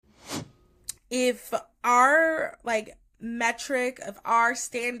if our like metric of our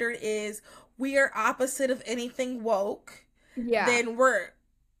standard is we are opposite of anything woke, Yeah. then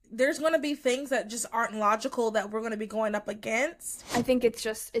there's going to be things that just aren't logical that we're going to be going up against. I think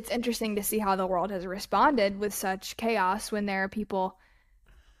it's interesting to see how the world has responded with such chaos when there are people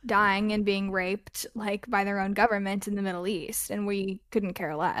dying and being raped like by their own government in the Middle East, and we couldn't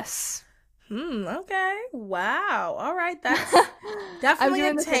care less. Okay. Wow. All right. That's I've definitely a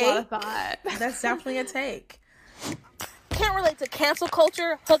given this a lot take. of thought. That's definitely a take. Can't relate to cancel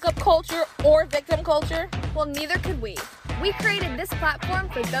culture, hookup culture, or victim culture? Well, neither could we. We created this platform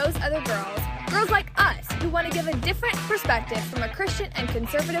for those other girls. Girls like us who want to give a different perspective from a Christian and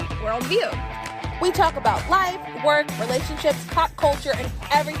conservative worldview. We talk about life, work, relationships, pop culture, and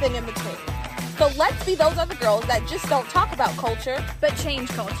everything in between. So let's be those other girls that just don't talk about culture, but change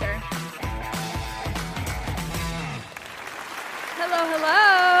culture. Hello,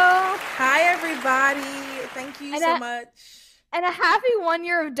 hello. Hi, everybody. Thank you so much. And a happy 1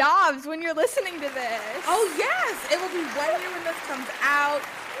 year of Dobbs when you're listening to this. Oh, yes. It will be 1 year when this comes out.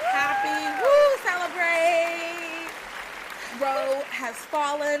 Happy. Woo, celebrate. Roe has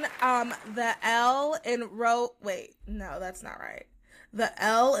fallen. The L in Roe. Wait, no, that's not right. The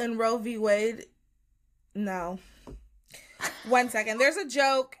L in Roe v. Wade. No. 1 second. There's a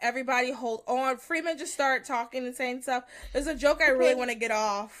joke. Everybody hold on. Freeman just started talking and saying stuff. There's a joke I really want to get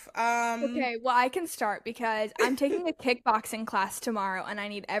off. Okay, well, I can start because I'm taking a kickboxing class tomorrow and I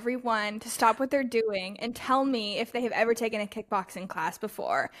need everyone to stop what they're doing and tell me if they have ever taken a kickboxing class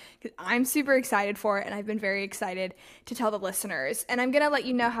before. Because I'm super excited for it and I've been very excited to tell the listeners. And I'm going to let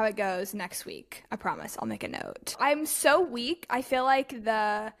you know how it goes next week. I promise. I'll make a note. I'm so weak. I feel like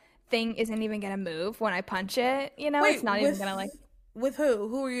the thing isn't even gonna move when I punch it, you know. Wait, it's not even gonna like. With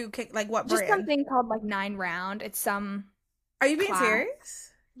who are you kick, like what just brand? something called like 9 Round. It's some Are you being class.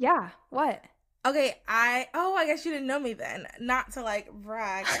 serious? Yeah. What? Okay, I guess you didn't know me then. Not to like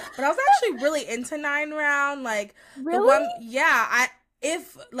brag, but I was actually really into 9 Round. Like really? The one, yeah.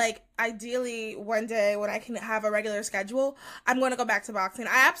 If like ideally one day when I can have a regular schedule, I'm going to go back to boxing.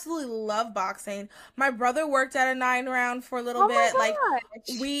 I absolutely love boxing. My brother worked at a 9 Round for a little bit. Like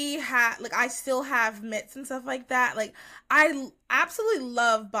we had, like I still have mitts and stuff like that. Like I absolutely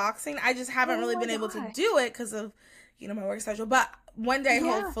love boxing. I just haven't really been able to do it because of my work schedule. But one day,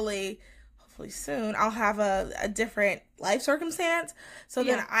 hopefully soon, I'll have a different life circumstance, so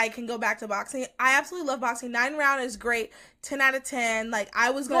then I can go back to boxing. I absolutely love boxing. 9 Round is great. 10 out of 10. Like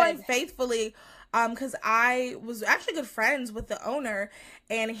I was going faithfully, because I was actually good friends with the owner,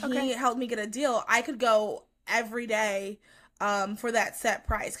 and he helped me get a deal. I could go every day, for that set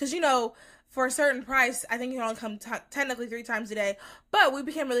price, because for a certain price, I think you can only come technically 3 times a day. But we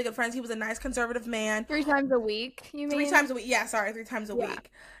became really good friends. He was a nice conservative man. 3 times a week, you mean? 3 times a week. Yeah, sorry, 3 times a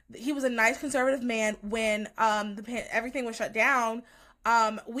week. He was a nice conservative man. When everything was shut down,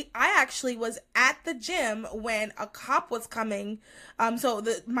 I actually was at the gym when a cop was coming. So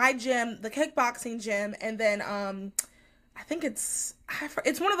my gym, the kickboxing gym, and then I think it's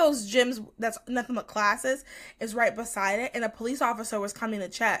one of those gyms that's nothing but classes, is right beside it, and a police officer was coming to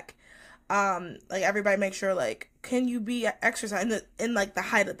check. Like everybody make sure, like, can you be exercising in like the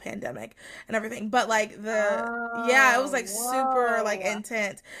height of the pandemic and everything, but like it was like super like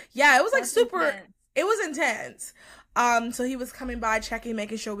intense. Yeah, it was like super intense. It was intense. So he was coming by, checking,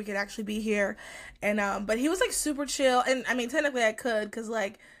 making sure we could actually be here, and but he was like super chill, and I mean technically I could, because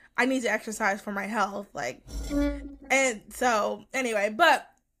like I need to exercise for my health, like, and so anyway, but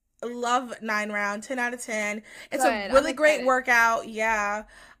love 9 Round, 10 out of 10. It's a really great workout. Yeah.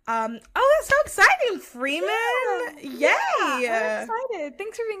 Oh, that's so exciting, Freeman. Yay. I'm excited.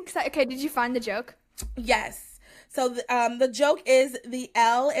 Thanks for being excited. Okay, did you find the joke? Yes. So the joke is the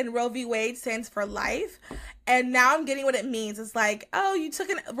L in Roe v. Wade stands for life. And now I'm getting what it means. It's like, oh, you took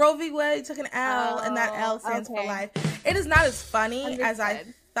Roe v. Wade, took an L, and that L stands for life. It is not as funny as I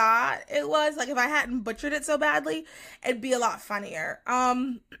thought it was. Like if I hadn't butchered it so badly, it'd be a lot funnier.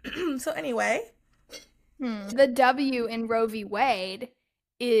 So anyway. The W in Roe v. Wade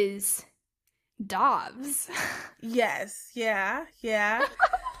is Dobbs. Yes. Yeah.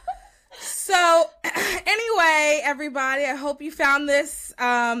 So anyway, everybody, I hope you found this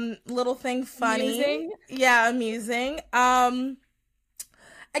little thing funny. Amusing. Yeah, amusing.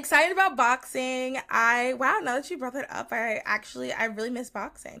 Excited about boxing. Now that you brought that up, I really miss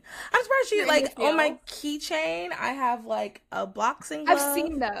boxing. I'm surprised you like on my keychain I have like a boxing glove. I've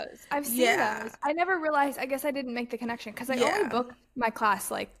seen those. I never realized, I guess I didn't make the connection because I only booked my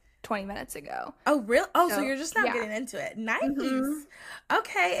class like 20 minutes ago. Oh, really? Oh, so you're just now getting into it. Nice.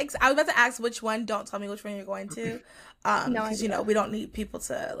 Okay. I was about to ask which one. Don't tell me which one you're going to. Because, we don't need people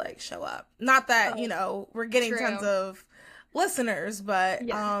to, like, show up. Not that, we're getting tons of listeners, but,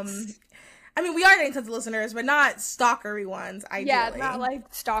 yes. I mean, we are getting tons of listeners, but not stalkery ones, ideally. Yeah, not, like,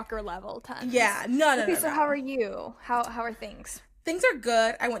 stalker level tons. Yeah, no. Okay, so how are you? How are things? Things are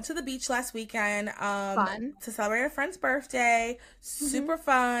good. I went to the beach last weekend fun. To celebrate a friend's birthday. Super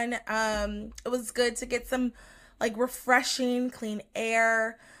fun. It was good to get some, like, refreshing, clean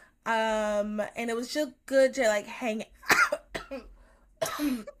air. And it was just good to, like, hang out.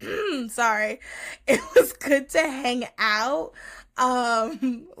 Sorry. It was good to hang out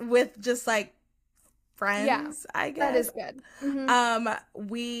with just, like, friends, I guess. That is good.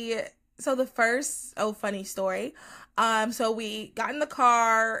 Mm-hmm. So the first, funny story. So we got in the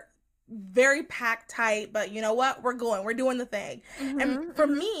car, very packed tight, but you know what? We're doing the thing. And for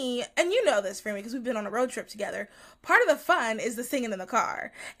me, and you know this for me, because we've been on a road trip together, part of the fun is the singing in the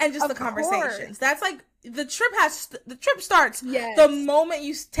car and just the conversations. That's like, the trip starts the moment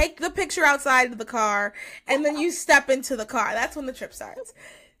you take the picture outside of the car and then you step into the car. That's when the trip starts.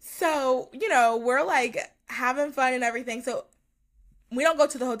 So, we're like having fun and everything. So we don't go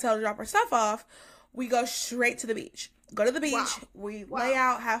to the hotel to drop our stuff off. We go straight to the beach. Go to the beach. Wow. We lay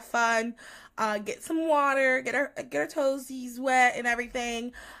out, have fun, get some water, get our toesies wet and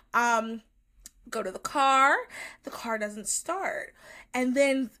everything. Go to the car. The car doesn't start. And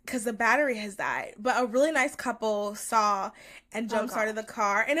then, because the battery has died, but a really nice couple saw and jump-started the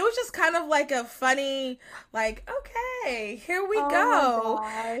car. And it was just kind of like a funny, like, okay, here we go.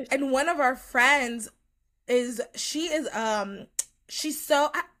 And one of our friends she's so,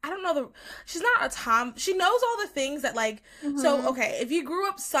 I don't know, she's not a tom, she knows all the things that, like, so, okay, if you grew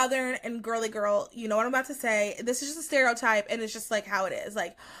up Southern and girly girl, you know what I'm about to say, this is just a stereotype, and it's just, like, how it is.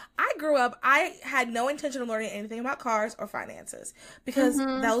 Like, I grew up, I had no intention of learning anything about cars or finances, because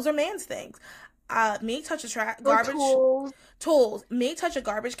those are man's things. Me touch a garbage tools. Me touch a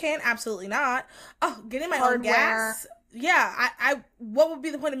garbage can? Absolutely not. Oh, getting my own gas? Yeah, I what would be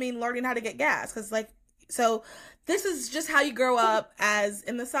the point of me learning how to get gas? Because, like, so this is just how you grow up as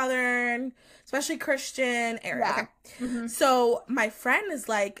in the Southern, especially Christian area. Yeah. Okay. So my friend is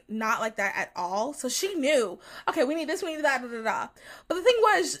like not like that at all. So she knew, okay, we need this, we need that, da, da, da. But the thing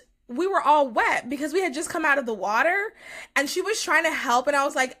was, we were all wet because we had just come out of the water and she was trying to help. And I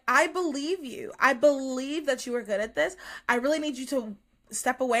was like, I believe you. I believe that you are good at this. I really need you to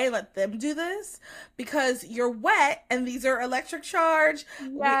step away, let them do this because you're wet and these are electric charge.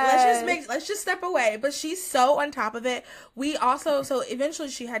 Let's just step away. But she's so on top of it. We also, so eventually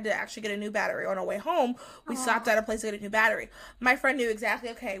she had to actually get a new battery on our way home. We stopped at a place to get a new battery. My friend knew exactly,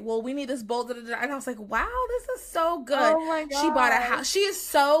 okay, well, we need this bolt, da, da, da. And I was like, wow, this is so good. Oh my God. She bought a house. She is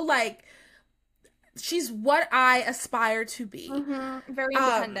so like, she's what I aspire to be. Very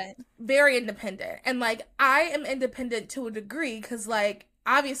independent. Very independent. And, like, I am independent to a degree because, like,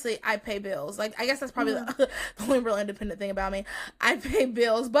 obviously I pay bills. Like, I guess that's probably the only real independent thing about me. I pay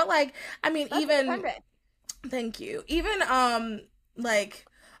bills. But, like, I mean, that's even... independent. Thank you. Even, like...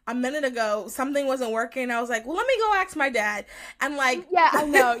 a minute ago, something wasn't working. I was like, well, let me go ask my dad. And, like... yeah, I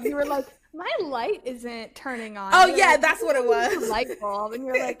know. You were like... my light isn't turning on. Oh, yeah, like, that's what it was. Light bulb. And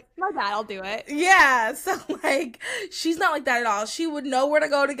you're like, my bad, I'll do it. Yeah, so, like, she's not like that at all. She would know where to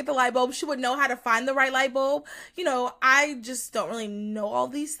go to get the light bulb. She would know how to find the right light bulb. You know, I just don't really know all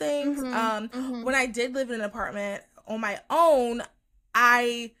these things. When I did live in an apartment on my own,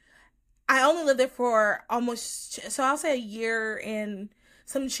 I only lived there for almost, so I'll say a year and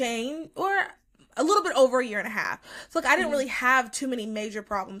some change, or a little bit over a year and a half. So, like, I didn't really have too many major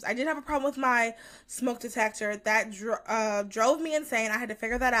problems. I did have a problem with my smoke detector. That drove me insane. I had to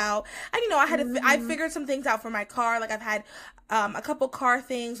figure that out. And, you know, I figured some things out for my car. Like, I've had a couple car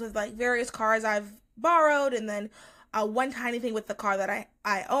things with, like, various cars I've borrowed. And then one tiny thing with the car that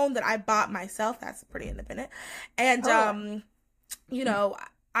I own that I bought myself. That's pretty independent. And, you know...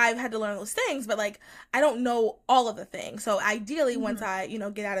 I've had to learn those things, but, like, I don't know all of the things. So ideally, once I, you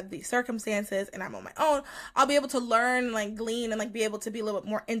know, get out of these circumstances and I'm on my own, I'll be able to learn, like, glean and, like, be able to be a little bit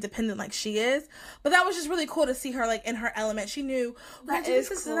more independent like she is. But that was just really cool to see her, like, in her element. She knew. That is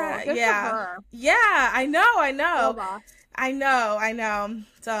cool. Good for her. Yeah, I know. I know.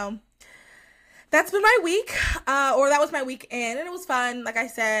 So... that's been my week, or that was my weekend, and it was fun. Like I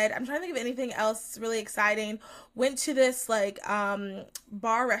said, I'm trying to think of anything else really exciting. Went to this, like,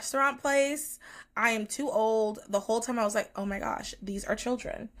 bar restaurant place. I am too old. The whole time I was like, oh my gosh, these are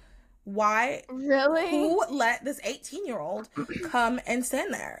children. Why? Really? Who let this 18-year-old come and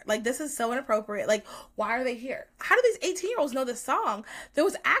stand there? Like, this is so inappropriate. Like, why are they here? How do these 18-year-olds know this song? There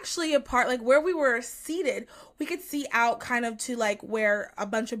was actually a part, like, where we were seated, we could see out kind of to, like, where a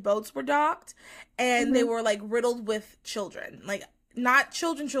bunch of boats were docked, and they were, like, riddled with children. Like, not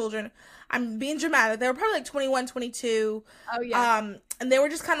children. I'm being dramatic. They were probably, like, 21, 22. Oh, yeah. And they were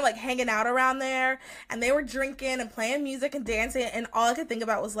just kind of, like, hanging out around there, and they were drinking and playing music and dancing, and all I could think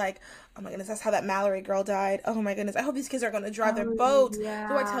about was, like, oh my goodness, that's how that Mallory girl died. Oh my goodness, I hope these kids are going to drive their boats. Yeah.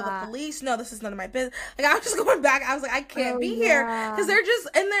 Do I tell the police? No, this is none of my business. Like, I was just going back. I was like, I can't be here. Because they're just,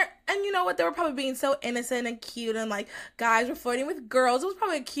 and you know what? They were probably being so innocent and cute, and, like, guys were flirting with girls. It was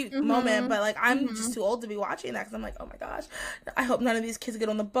probably a cute moment, but, like, I'm just too old to be watching that, because I'm like, oh my gosh, I hope none of these kids get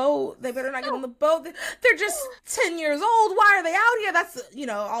on the boat. They better not get on the boat. They're just 10 years old. Why are they out here? That's, you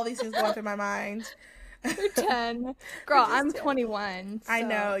know, all these things going through my mind. You're 10. Girl, I'm 21. So. I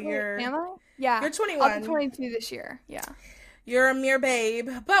know, Am I? Yeah. You're 21. I'll be 22 this year. Yeah. You're a mere babe.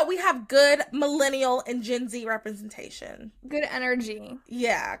 But we have good millennial and Gen Z representation. Good energy.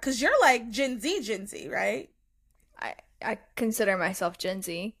 Yeah, because you're like Gen Z, right? I consider myself Gen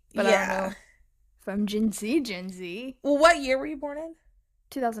Z, but I don't know if I'm Gen Z. Well, what year were you born in?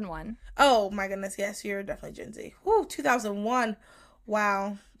 2001. Oh, my goodness. Yes, you're definitely Gen Z. Woo, 2001.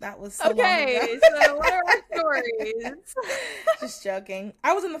 Wow, that was so long ago. So what are our stories? Just joking.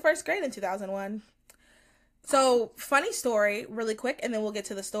 I was in the first grade in 2001. So, funny story, really quick, and then we'll get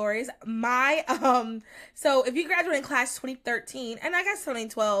to the stories. So if you graduated in class 2013, and I guess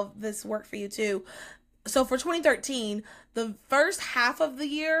 2012, this worked for you too. So for 2013, the first half of the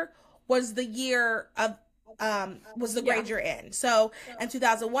year was the year of was the grade you're in. So in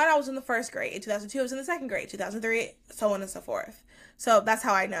 2001, I was in the first grade. In 2002, I was in the second grade. 2003, so on and so forth. So that's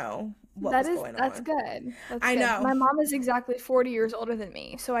how I know what was going on. That's good. I know. My mom is exactly 40 years older than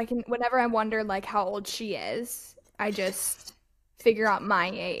me. So I can, whenever I wonder like how old she is, I just figure out my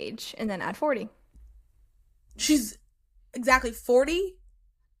age and then add 40. She's exactly 40?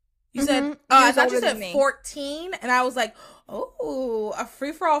 You said, I thought you said 14, and I was like, oh, a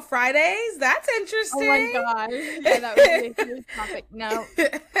free-for-all Fridays? That's interesting. Oh my gosh. Yeah, that would be a huge topic. No.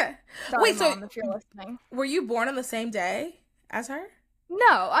 Sorry, wait, Mom, so if you're listening. Were you born on the same day as her?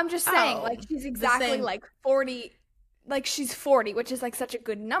 No, I'm just saying, Oh, like, she's exactly like 40. Like, she's 40, which is like such a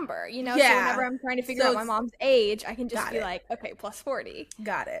good number, you know? Yeah. So whenever I'm trying to figure out my mom's age, I can just be like, okay, plus 40.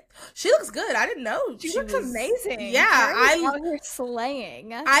 Got it. She looks good. I didn't know. She looks amazing. Yeah. I out here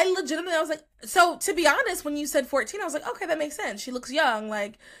slaying. I legitimately, I was like, so to be honest, when you said 14, I was like, okay, that makes sense. She looks young.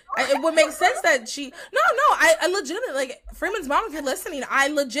 Like, it would make sense that I legitimately, like, Freeman's mom, if you're listening, I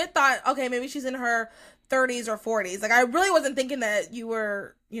legit thought, okay, maybe she's in her 30s or 40s. Like, I really wasn't thinking that you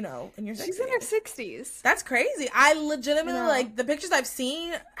were, you know, in your 60s. She's in her 60s. That's crazy. I legitimately, like, the pictures I've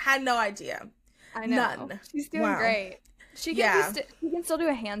seen, had no idea. I know. None. She's doing great. She can she can still do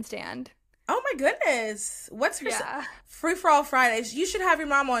a handstand. Oh my goodness. What's her Free for All Fridays? You should have your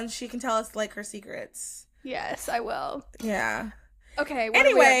mom on. She can tell us, like, her secrets. Yes, I will. Yeah. Okay.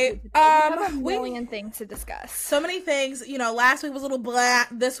 Anyway, we have a million things to discuss. So many things. You know, last week was a little blah.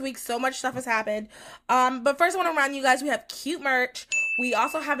 This week, so much stuff has happened. But first, I want to remind you guys, we have cute merch. We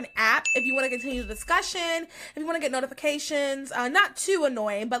also have an app if you want to continue the discussion, if you want to get notifications, not too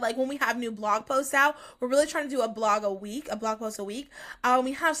annoying, but like when we have new blog posts out, we're really trying to do a blog post a week.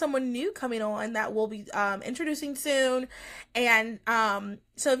 We have someone new coming on that we'll be introducing soon. And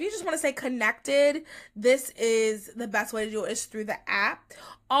so if you just want to stay connected, this is the best way to do it, is through the app.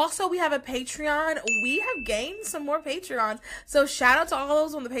 Also, we have a Patreon. We have gained some more Patreons. So shout out to all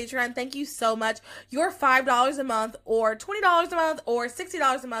those on the Patreon. Thank you so much. Your $5 a month or $20 a month or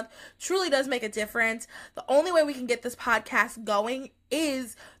 $60 a month truly does make a difference. The only way we can get this podcast going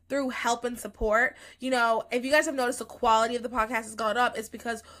is through help and support. You know, if you guys have noticed the quality of the podcast has gone up, it's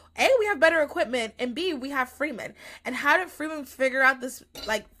because A, we have better equipment, and B, we have Freeman. And how did Freeman figure out this,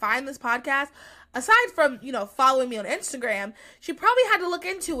 like, find this podcast? Aside from, you know, following me on Instagram, she probably had to look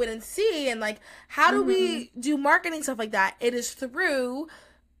into it and see, and, like, how do we do marketing, stuff like that? It is through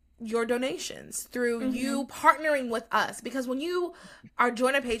your donations, through you partnering with us, because when you are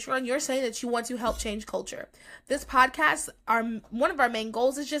joining a Patreon, you're saying that you want to help change culture. This podcast, one of our main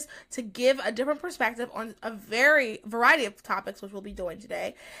goals is just to give a different perspective on a variety of topics, which we'll be doing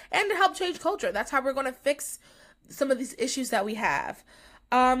today, and to help change culture. That's how we're going to fix some of these issues that we have.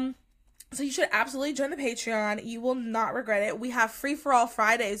 So you should absolutely join the Patreon. You will not regret it. We have Free for All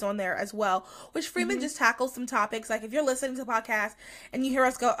Fridays on there as well, which Freeman just tackles some topics. Like if you're listening to the podcast and you hear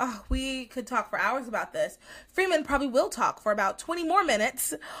us go, oh, we could talk for hours about this, Freeman probably will talk for about 20 more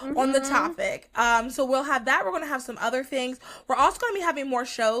minutes on the topic. So we'll have that. We're going to have some other things. We're also going to be having more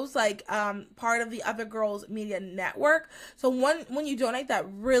shows, like part of the Other Girls Media Network. So when you donate, that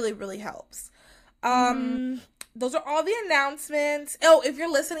really, really helps. Those are all the announcements. Oh, if you're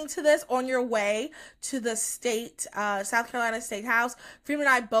listening to this on your way to the state, South Carolina State House, Freeman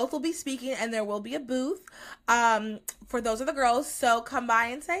and I both will be speaking, and there will be a booth for Those Are the Girls. So come by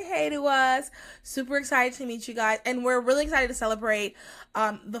and say hey to us. Super excited to meet you guys. And we're really excited to celebrate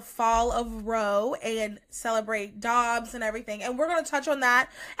the fall of Roe and celebrate Dobbs and everything. And we're going to touch on that.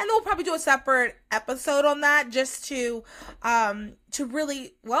 And then we'll probably do a separate episode on that just to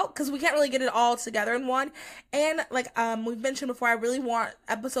really, well, because we can't really get it all together in one. And like we've mentioned before, I really want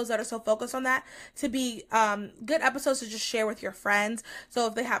episodes that are so focused on that to be good episodes to just share with your friends. So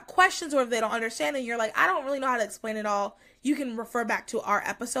if they have questions or if they don't understand and you're like, I don't really know how to explain it all, you can refer back to our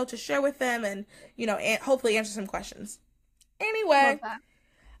episode to share with them and, you know, and hopefully answer some questions. Anyway,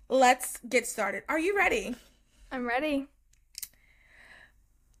 let's get started. Are you ready? I'm ready.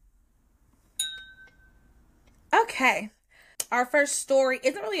 Okay. Our first story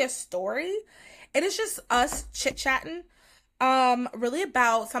isn't really a story. It is just us chit-chatting, really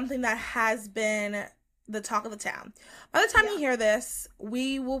about something that has been the talk of the town. By the time you hear this,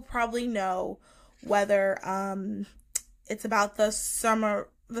 we will probably know whether it's about the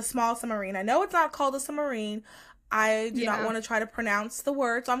small submarine. I know it's not called a submarine. I do not want to try to pronounce the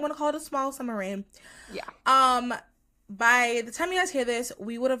word, so I'm going to call it a small submarine. Yeah. By the time you guys hear this,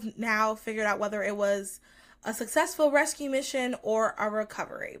 we would have now figured out whether it was a successful rescue mission or a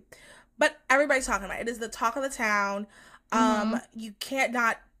recovery. But everybody's talking about it. It is the talk of the town. You can't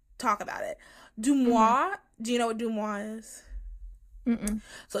not talk about it. Dumois, do you know what Dumois is?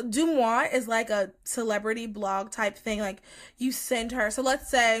 So Dumois is like a celebrity blog type thing. Like you send her. So let's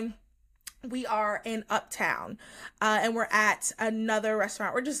say we are in Uptown and we're at another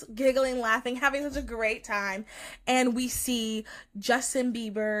restaurant. We're just giggling, laughing, having such a great time. And we see Justin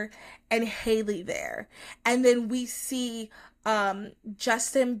Bieber and Hailey there. And then we see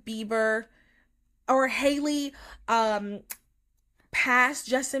Justin Bieber or Hailey pass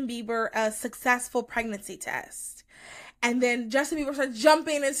Justin Bieber a successful pregnancy test. And then Justin Bieber starts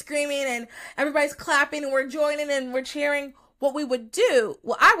jumping and screaming and everybody's clapping and we're joining and we're cheering. What we would do,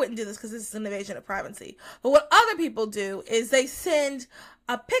 well, I wouldn't do this because this is an invasion of privacy, but what other people do is they send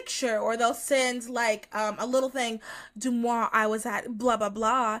a picture or they'll send like a little thing, Dumois, I was at blah, blah,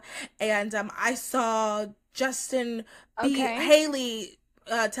 blah, and I saw Hailey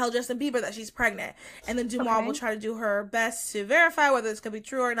tell Justin Bieber that she's pregnant, and then Dumois will try to do her best to verify whether this could be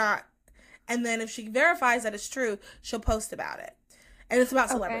true or not, and then if she verifies that it's true, she'll post about it. And it's about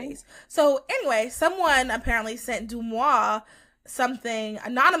celebrities. So anyway, someone apparently sent Dumois something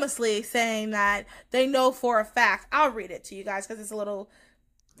anonymously saying that they know for a fact. I'll read it to you guys because it's a little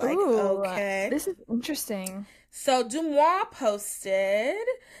like, okay. This is interesting. So Dumois posted,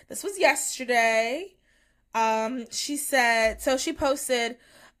 this was yesterday. She said, so she posted,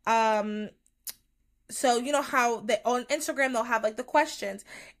 so you know how they on Instagram they'll have like the questions,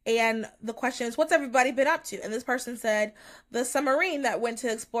 and the question is, what's everybody been up to? And this person said the submarine that went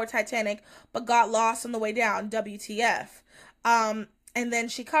to explore Titanic but got lost on the way down, WTF. And then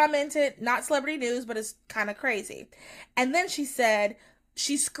she commented, not celebrity news, but it's kind of crazy. And then she said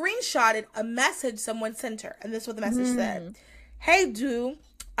she screenshotted a message someone sent her, and this is what the message said. Hey,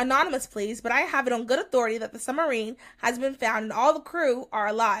 anonymous please, but I have it on good authority that the submarine has been found and all the crew are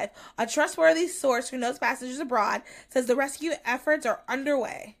alive. A trustworthy source who knows passengers abroad says the rescue efforts are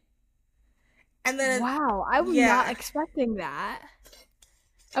underway. And then wow, I was not expecting that.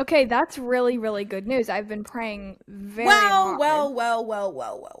 Okay, that's really, really good news. I've been praying very hard. Well.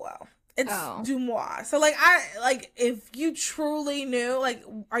 It's Dumois. So if you truly knew, like,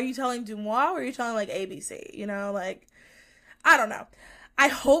 are you telling Dumois or are you telling like ABC? You know, like, I don't know. I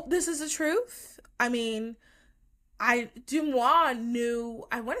hope this is the truth. I mean, Dumois knew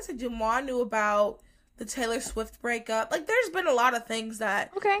about the Taylor Swift breakup. Like, there's been a lot of things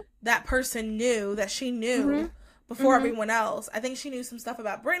that that person knew, that she knew before everyone else. I think she knew some stuff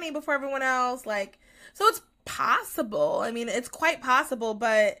about Britney before everyone else. Like, so it's possible. I mean, it's quite possible,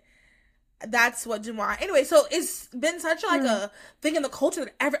 but that's what Dumois. Anyway, so it's been such like a thing in the culture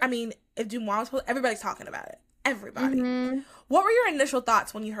that if Dumois was, everybody's talking about it. Everybody. What were your initial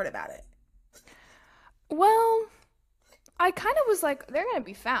thoughts when you heard about it? Well, I kind of was like, they're gonna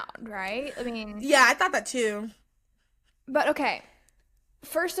be found, right? I mean, yeah, I thought that too. But okay,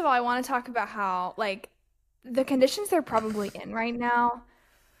 first of all, I want to talk about how, like, the conditions they're probably in right now.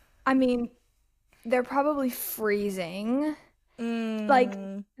 I mean, they're probably freezing. Like,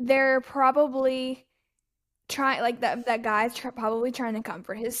 Mm, they're probably trying, like, that guy's probably trying to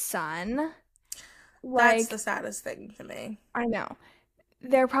comfort his son. that's the Like, saddest thing to me. I know.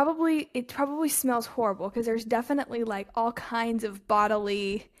 It probably smells horrible because there's definitely, like, all kinds of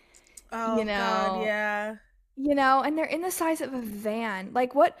bodily, you Oh God, know, yeah. and they're in the size of a van.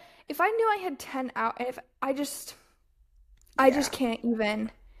 Like, what if I knew I had 10 out, if I just Yeah. can't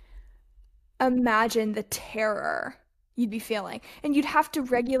even imagine the terror you'd be feeling. And you'd have to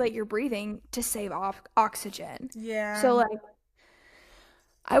regulate your breathing to save off oxygen. So, Yeah. like,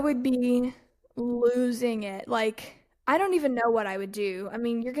 I would be losing it. Like, I don't even know what I would do. I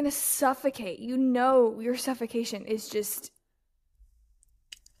mean, you're gonna suffocate. Your suffocation is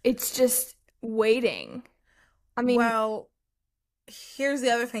it's just waiting. I mean, Well, here's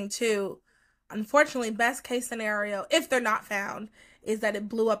the other thing too. Unfortunately, best case scenario, if they're not found, is that it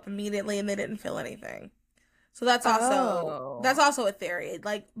blew up immediately and they didn't feel anything. So that's oh, also a theory. It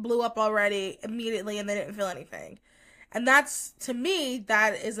like blew up already immediately and they didn't feel anything. And that's to me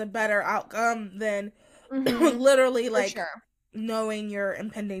that is a better outcome than mm-hmm, literally for like sure. knowing your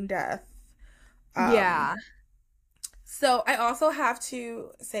impending death. Um Yeah. so I also have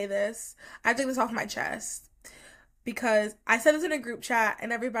to say this. I have to get this off my chest because I said this in a group chat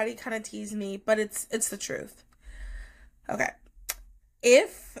and everybody kind of teased me, but it's the truth. Okay.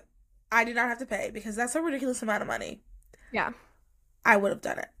 If I did not have to pay because that's a ridiculous amount of money, Yeah. I would have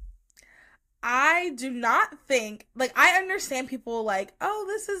done it. I do not think like I understand people like, "Oh,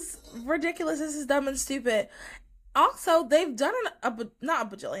 this is ridiculous. This is dumb and stupid." Also, they've done it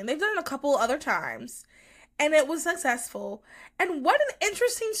not a bajillion. They've done it a couple other times and it was successful. And what an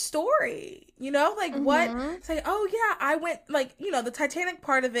interesting story. Like what Mm-hmm. say, oh yeah, I went like, the Titanic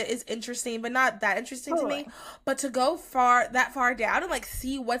part of it is interesting, but not that interesting to me. Totally. But to go that far down and like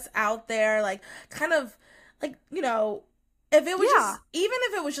see what's out there, like kind of like, if it was Yeah. just even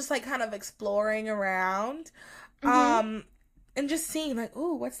if it was just like kind of exploring around, Mm-hmm. um, and just seeing like,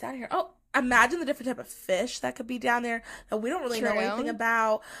 oh, what's down here? Oh, imagine the different type of fish that could be down there that we don't really know anything True.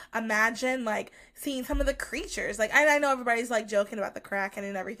 about. Imagine like seeing some of the creatures. Like I know everybody's like joking about the Kraken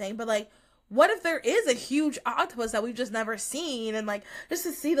and everything, but like what if there is a huge octopus that we've just never seen and like just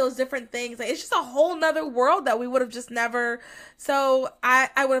to see those different things, like it's just a whole nother world that we would have just never. So I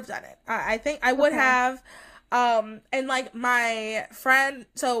would have done it. I think I would Okay. have. And like my friend,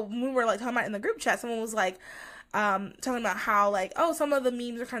 so when we were like talking about it in the group chat, someone was like talking about how like, oh, some of the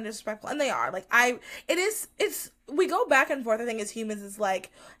memes are kind of disrespectful, and they are. Like it's we go back and forth. I think as humans is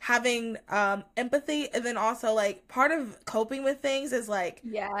like having empathy, and then also like part of coping with things is like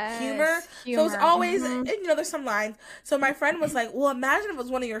humor. Yes. So it's Humor. always, Mm-hmm. and there's some lines. So my friend was like, well, imagine if it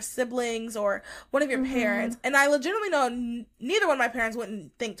was one of your siblings or one of your Mm-hmm. parents, and I legitimately know neither one of my parents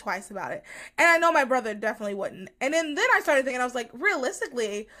wouldn't think twice about it, and I know my brother definitely wouldn't. And then I started thinking, I was like,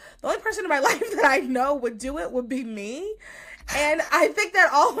 realistically, the only person in my life that I know would do it would be me. And I think that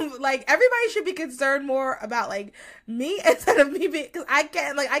like everybody should be concerned more about like me instead of me being, because I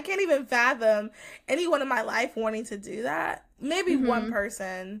can't even fathom anyone in my life wanting to do that. Maybe one Mm-hmm.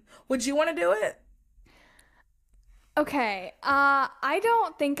 person. Would you want to do it? Okay. I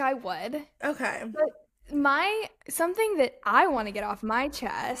don't think I would. Okay. But something that I want to get off my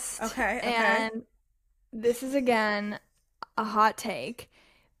chest, Okay. Okay. and this is again a hot take,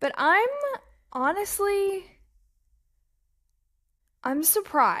 but honestly, I'm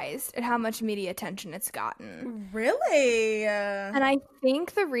surprised at how much media attention it's gotten. Really? And I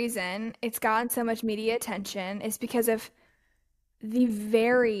think the reason it's gotten so much media attention is because of the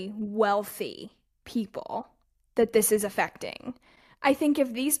very wealthy people that this is affecting. I think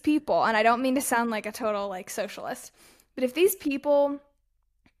if these people, and I don't mean to sound like a total like socialist, but if these people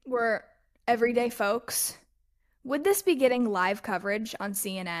were everyday folks, would this be getting live coverage on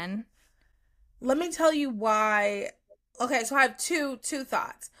CNN? Let me tell you why. Okay, so I have two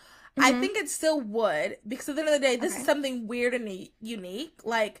thoughts. I Mm-hmm. think it still would, because at the end of the day, this is Okay. something weird and unique,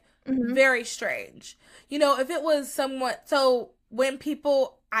 like Mm-hmm. very strange. If it was somewhat so when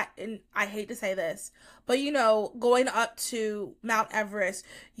people and I hate to say this, but going up to Mount Everest,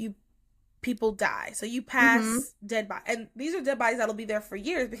 you people die. So you Mm-hmm. pass dead bodies, and these are dead bodies that'll be there for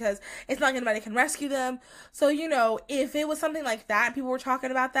years because it's not like anybody can rescue them. So if it was something like that, and people were talking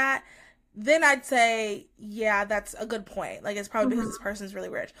about that, then I'd say, yeah, that's a good point. Like, it's probably because this Mm-hmm. person's really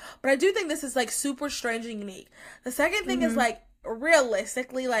rich. But I do think this is, like, super strange and unique. The second thing is, Mm-hmm. like,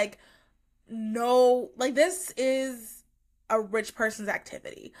 realistically, like, no, like, this is a rich person's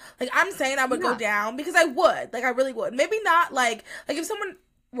activity. Like, I'm saying I would go down because I would. Like, I really would. Maybe not like if someone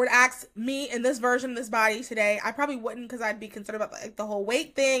were to ask me in this version of this body today, I probably wouldn't, because I'd be concerned about like the whole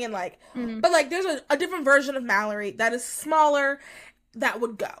weight thing and like, but like there's a different version of Mallory that is smaller that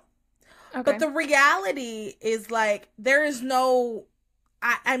would go. Okay. But the reality is like there is no,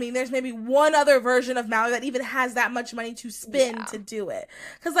 I mean, there's maybe one other version of Mallory that even has that much money to spend to do it.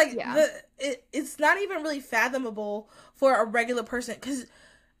 Because like it's not even really fathomable for a regular person, because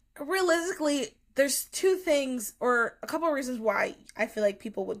realistically, there's two things or a couple of reasons why I feel like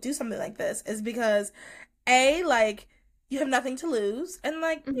people would do something like this is because A, like you have nothing to lose, and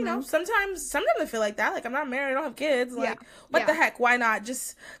like you know, sometimes I feel like that, like I'm not married, I don't have kids, like what the heck, why not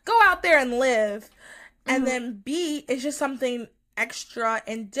just go out there and live? And then B, it's just something extra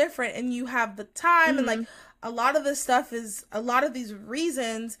and different, and you have the time and like a lot of this stuff is, a lot of these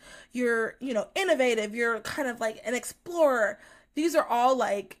reasons, you're, you know, innovative, you're kind of like an explorer. These are all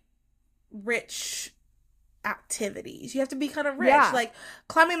like rich activities. You have to be kind of rich. Like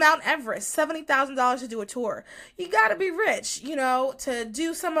climbing Mount Everest, $70,000 to do a tour. You gotta be rich, you know, to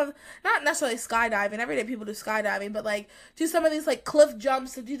do some of, not necessarily skydiving. Everyday people do skydiving, but like do some of these like cliff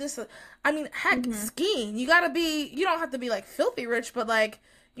jumps, to do this. I mean, heck, skiing. You gotta be, you don't have to be like filthy rich, but like,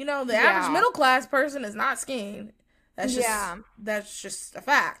 you know, the average middle class person is not skiing. That's just a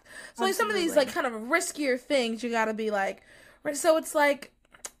fact. So like some of these like kind of riskier things, you gotta be like, so it's like,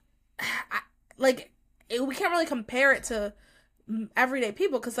 we can't really compare it to everyday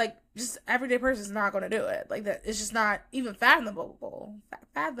people, because like just everyday person is not going to do it. Like that, it's just not even fathomable.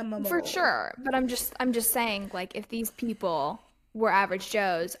 For sure. But I'm just saying, like, if these people were average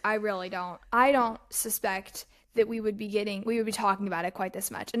Joes, I don't suspect that we would be talking about it quite this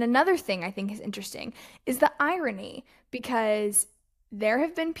much. And another thing I think is interesting is the irony, because there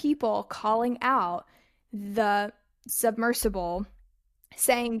have been people calling out the submersible,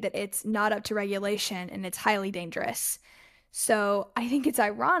 saying that it's not up to regulation and it's highly dangerous. So I think it's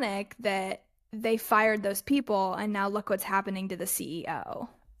ironic that they fired those people, and now look what's happening to the CEO.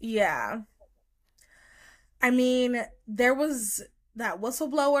 Yeah. I mean, there was that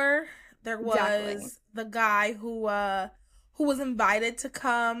whistleblower. There was the guy who was invited to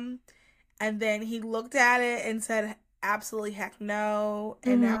come, and then he looked at it and said, absolutely heck no,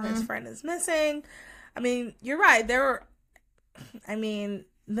 and now his friend is missing. I mean, you're right. The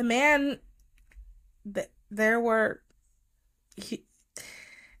man,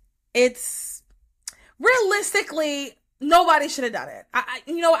 it's realistically, nobody should have done it. I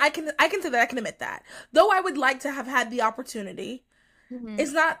can say that, I can admit that. Though I would like to have had the opportunity,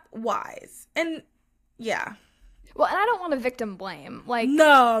 it's not wise. And yeah. Well, and I don't want to victim blame. Like,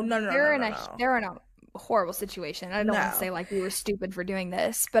 no. They're in a horrible situation. I don't want to say like we were stupid for doing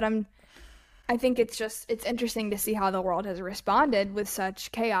this, but I think it's interesting to see how the world has responded with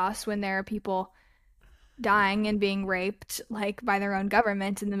such chaos when there are people dying and being raped like by their own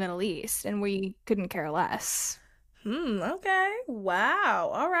government in the Middle East, and we couldn't care less. Okay.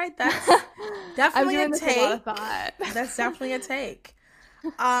 Wow. All right. That's definitely a take. A lot of thought. That's definitely a take.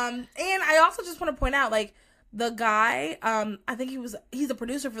 And I also just want to point out, like, the guy, I think he's a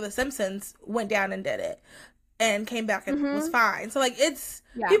producer for The Simpsons, went down and did it. And came back and was fine. So, like,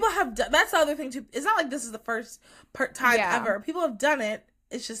 people have done, that's the other thing, too. It's not like this is the first time ever. People have done it.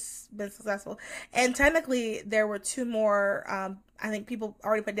 It's just been successful. And technically, there were two more, I think people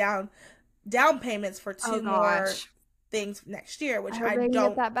already put down payments for two more things next year, which I don't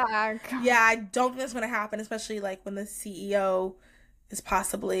get that back. Yeah, I don't think that's going to happen, especially, like, when the CEO is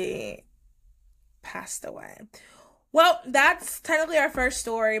possibly passed away. Well, that's technically our first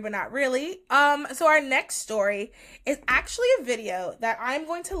story, but not really. So our next story is actually a video that I'm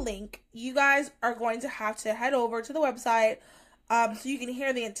going to link. You guys are going to have to head over to the website, so you can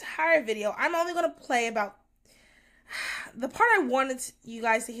hear the entire video. I'm only going to play about, the part I wanted you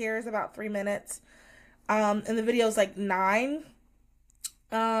guys to hear is about 3 minutes. And the video is like 9.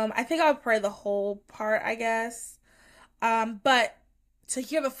 I think I'll play the whole part, I guess. But to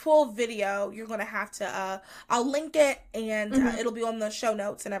hear the full video, you're going to have to, I'll link it, and it'll be on the show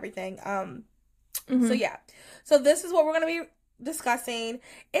notes and everything. So yeah. So this is what we're going to be discussing.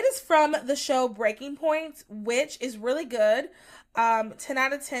 It is from the show Breaking Point, which is really good. 10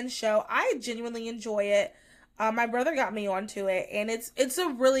 out of 10 show. I genuinely enjoy it. My brother got me onto it, and it's a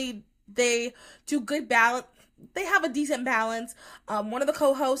really, they do good balance. They have a decent balance. One of the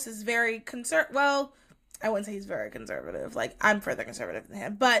co-hosts is very well, I wouldn't say he's very conservative. Like, I'm further conservative than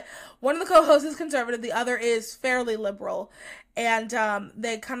him. But one of the co-hosts is conservative. The other is fairly liberal. And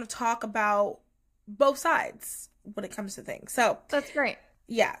they kind of talk about both sides when it comes to things. So that's great.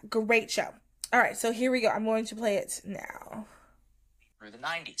 Yeah, great show. All right, so here we go. I'm going to play it now. Through the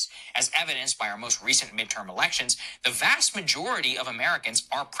 90s. As evidenced by our most recent midterm elections, the vast majority of Americans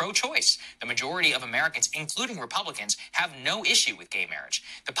are pro-choice. The majority of Americans, including Republicans, have no issue with gay marriage.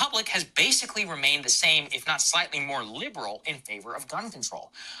 The public has basically remained the same, if not slightly more liberal, in favor of gun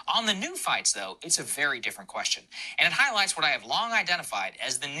control. On the new fights, though, it's a very different question. And it highlights what I have long identified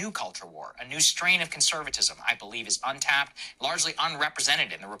as the new culture war, a new strain of conservatism I believe is untapped, largely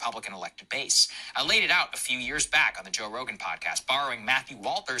unrepresented in the Republican elected base. I laid it out a few years back on the Joe Rogan podcast, borrowing Matthew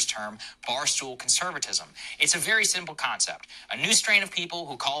Walter's term, Barstool conservatism. It's a very simple concept. A new strain of people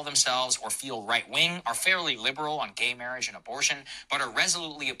who call themselves or feel right-wing are fairly liberal on gay marriage and abortion, but are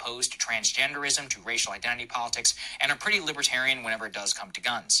resolutely opposed to transgenderism, to racial identity politics, and are pretty libertarian whenever it does come to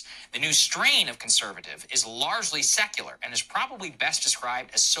guns. The new strain of conservative is largely secular and is probably best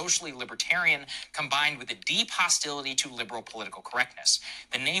described as socially libertarian combined with a deep hostility to liberal political correctness.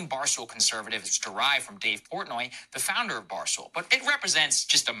 The name Barstool conservative is derived from Dave Portnoy, the founder of Barstool, but it represents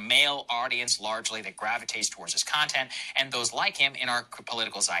just a male audience largely that gravitates towards his content and those like him in our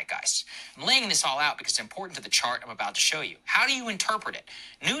political zeitgeist. I'm laying this all out because it's important to the chart I'm about to show you. How do you interpret it?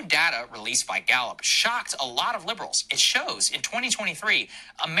 New data released by Gallup shocked a lot of liberals. It shows in 2023,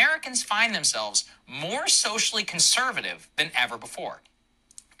 Americans find themselves more socially conservative than ever before.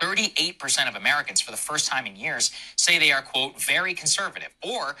 38% of Americans for the first time in years say they are, quote, very conservative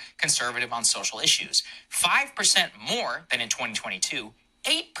or conservative on social issues. 5% more than in 2022,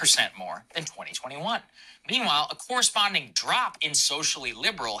 8% more than 2021. Meanwhile, a corresponding drop in socially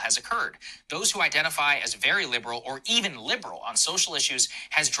liberal has occurred. Those who identify as very liberal or even liberal on social issues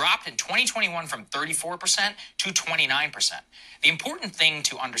has dropped in 2021 from 34% to 29%. The important thing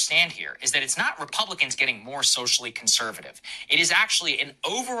to understand here is that it's not Republicans getting more socially conservative. It is actually an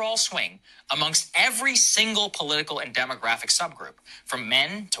overall swing amongst every single political and demographic subgroup, from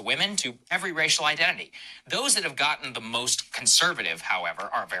men to women to every racial identity. Those that have gotten the most conservative, however,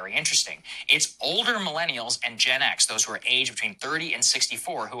 are very interesting. It's older millennials and Gen X, those who are aged between 30 and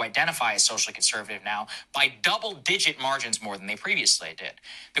 64, who identify as socially conservative now by double-digit margins more than they previously did.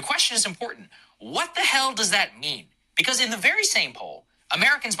 The question is important. What the hell does that mean? Because in the very same poll,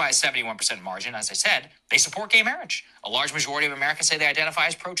 Americans by a 71% margin, as I said, they support gay marriage. A large majority of Americans say they identify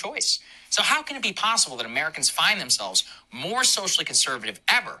as pro-choice. So how can it be possible that Americans find themselves more socially conservative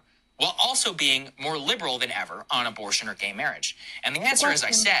ever, while also being more liberal than ever on abortion or gay marriage? And the answer, as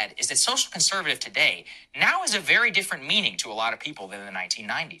I said, is that social conservative today now has a very different meaning to a lot of people than in the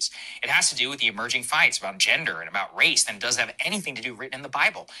 1990s. It has to do with the emerging fights about gender and about race than it does have anything to do written in the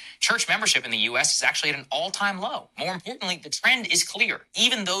Bible. Church membership in the U.S. is actually at an all-time low. More importantly, the trend is clear.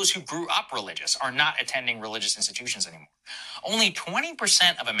 Even those who grew up religious are not attending religious institutions anymore. Only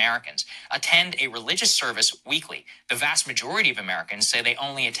 20% of Americans attend a religious service weekly. The vast majority of Americans say they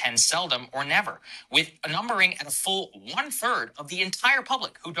only attend seldom or never, with a numbering at a full 1/3 of the entire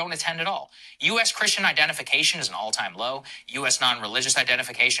public who don't attend at all. U.S. Christian identification is an all-time low. U.S. non-religious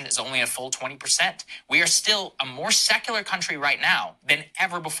identification is only a full 20%. We are still a more secular country right now than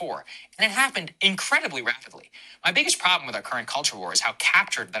ever before, and it happened incredibly rapidly. My biggest problem with our current culture war is how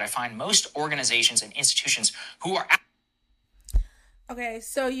captured that I find most organizations and institutions who are... Okay,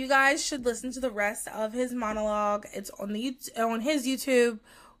 so you guys should listen to the rest of his monologue. It's on on his YouTube.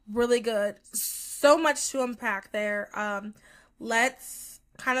 Really good. So much to unpack there. Let's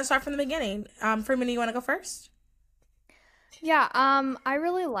kind of start from the beginning. Freeman, you want to go first? Yeah, I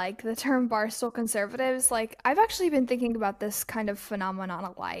really like the term Barstool conservatives. Like, I've actually been thinking about this kind of phenomenon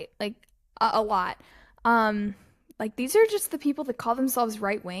a lot. Like, these are just the people that call themselves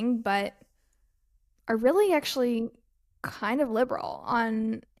right-wing, but are really actually kind of liberal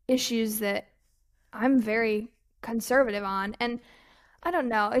on issues that I'm very conservative on. And I don't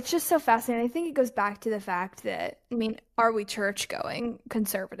know, it's just so fascinating. I think it goes back to the fact that, I mean, are we church-going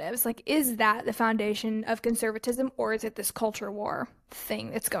conservatives? Like, is that the foundation of conservatism, or is it this culture war thing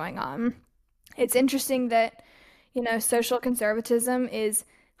that's going on? It's interesting that, social conservatism is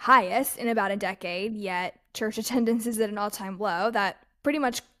highest in about a decade, yet church attendance is at an all-time low. That pretty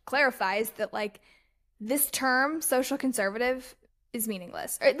much clarifies that, like, this term, social conservative, is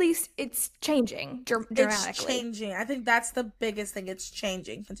meaningless. Or at least it's changing dramatically. It's changing. I think that's the biggest thing. It's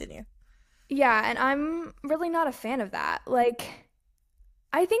changing. Continue. Yeah, and I'm really not a fan of that. Like,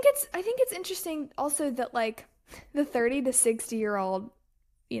 I think it's interesting also that, like, the 30 to 60-year-old,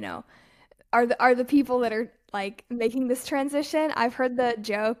 are the people that are, like, making this transition. I've heard the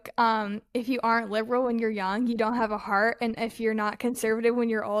joke, if you aren't liberal when you're young, you don't have a heart, and if you're not conservative when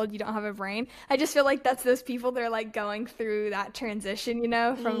you're old, you don't have a brain. I just feel like that's those people that are, like, going through that transition,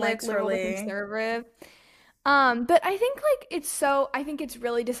 from, like, liberal to conservative. But I think like I think it's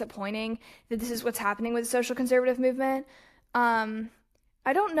really disappointing that this is what's happening with the social conservative movement. Um,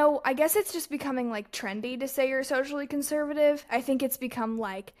 I don't know. I guess it's just becoming like trendy to say you're socially conservative. I think it's become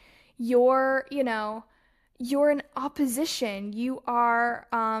like you're in opposition. You are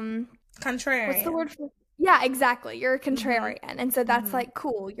what's the Contrarian. word for Yeah, exactly. You're a Mm-hmm. contrarian. And so that's Mm-hmm. like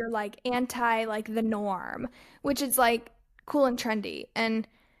cool. You're like anti like the norm, which is like cool and trendy. And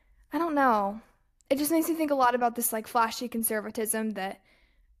I don't know. It just makes me think a lot about this like flashy conservatism that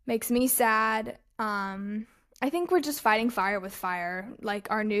makes me sad. I think we're just fighting fire with fire, like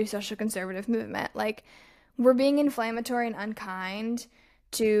our new social conservative movement. Like we're being inflammatory and unkind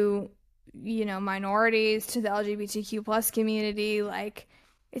to, minorities, to the LGBTQ plus community. Like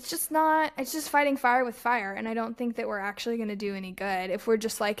it's just fighting fire with fire. And I don't think that we're actually going to do any good if we're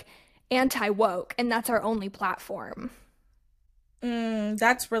just like anti woke and that's our only platform.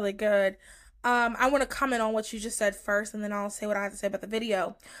 That's really good. I want to comment on what you just said first, and then I'll say what I have to say about the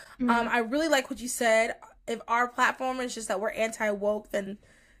video. Hmm. I really like what you said. If our platform is just that we're anti woke, then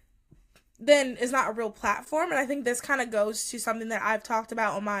it's not a real platform. And I think this kind of goes to something that I've talked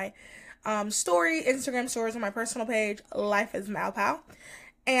about on my Instagram stories on my personal page, Life is Malpal.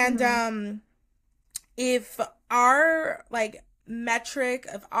 And Hmm. if our like metric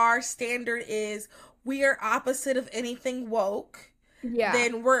of our standard is we are opposite of anything woke, Yeah.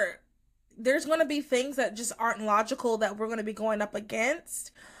 then there's going to be things that just aren't logical that we're going to be going up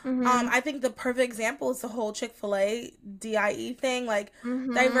against. Hmm. I think the perfect example is the whole Chick-fil-A DIE thing. Like,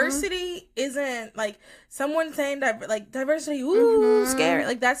 Hmm. diversity isn't like someone saying that like diversity, ooh, scary. Hmm.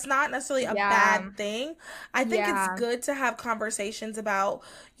 Like that's not necessarily a Yeah. bad thing. I think it's Yeah. good to have conversations about,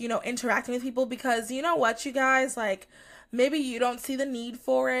 interacting with people because you know what, you guys, like maybe you don't see the need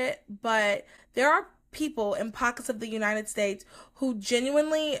for it, but there are people in pockets of the United States who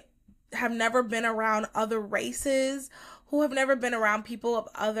genuinely have never been around other races, who have never been around people of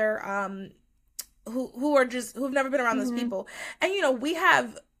other who've never been around those Hmm. people. And we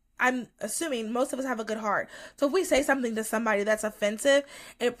have, I'm assuming most of us have a good heart. So if we say something to somebody that's offensive,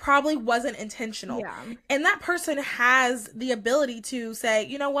 it probably wasn't intentional. Yeah. And that person has the ability to say,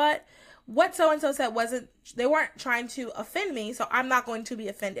 you know what so and so said wasn't, they weren't trying to offend me, so I'm not going to be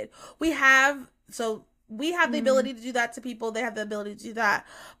offended. We have the Hmm. ability to do that to people. They have the ability to do that.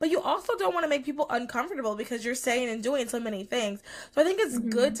 But you also don't want to make people uncomfortable because you're saying and doing so many things. So I think it's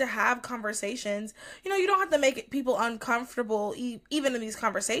good Hmm. to have conversations. You don't have to make it people uncomfortable even in these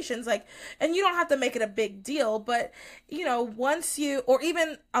conversations. Like, and you don't have to make it a big deal. But, once you, or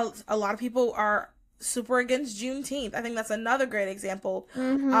even a lot of people are super against Juneteenth. I think that's another great example.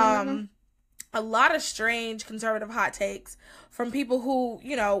 Hmm. Um, a lot of strange conservative hot takes from people who,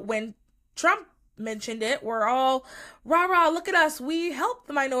 when Trump mentioned it, were all rah rah, look at us, we help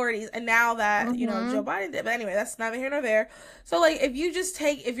the minorities. And now that, Joe Hmm. Biden did. But anyway, that's neither here nor there. So, like,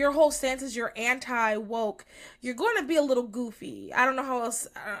 if your whole stance is you're anti woke, you're going to be a little goofy. I don't know how else,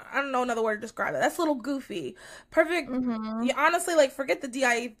 I don't know another word to describe it. That's a little goofy. Perfect. Hmm. You honestly, like, forget the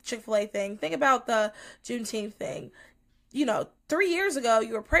DIE Chick-fil-A thing. Think about the Juneteenth thing. 3 years ago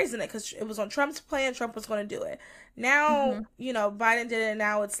you were praising it because it was on Trump's plan. Trump was going to do it. Now, Hmm. Biden did it, and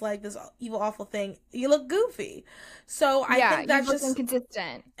now it's like this evil, awful thing. You look goofy. So I Yeah, think you that's look just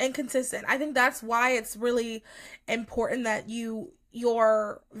inconsistent. inconsistent. I think that's why it's really important that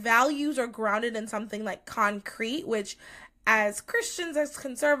your values are grounded in something like concrete, which as Christians, as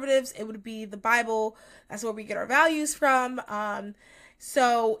conservatives, it would be the Bible. That's where we get our values from.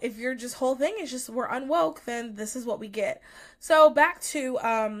 So if your just whole thing is just we're unwoke, then this is what we get. So back to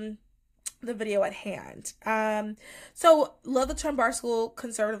the video at hand. So love the term Barstool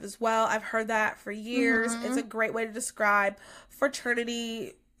conservative as well. I've heard that for years. It's a Hmm. great way to describe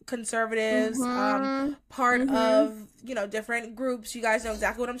fraternity conservatives, Hmm. part Hmm. of, different groups. You guys know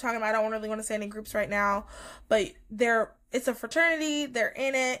exactly what I'm talking about. I don't really want to say any groups right now, but it's a fraternity, they're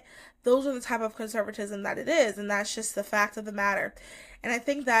in it. Those are the type of conservatism that it is, and that's just the fact of the matter. And I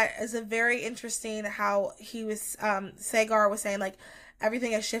think that is a very interesting how he was Sagar was saying like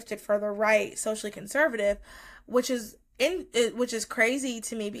everything has shifted further right, socially conservative, which is which is crazy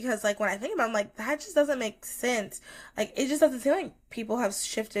to me because like when I think about it, I'm like that just doesn't make sense. Like it just doesn't seem like people have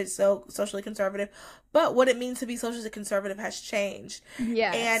shifted so socially conservative, but what it means to be socially conservative has changed.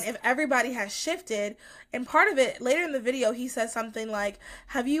 And Yes. if everybody has shifted, and part of it later in the video he says something like,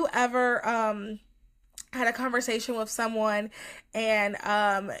 "Have you ever had a conversation with someone and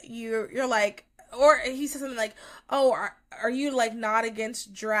you're like," or he says something like, "Oh, are you like not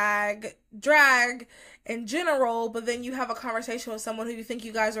against drag in general, but then you have a conversation with someone who you think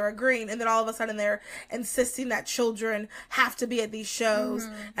you guys are agreeing, and then all of a sudden they're insisting that children have to be at these shows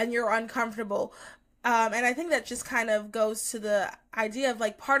Hmm. and you're uncomfortable." And I think that just kind of goes to the idea of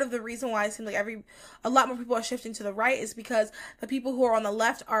like part of the reason why it seems like a lot more people are shifting to the right is because the people who are on the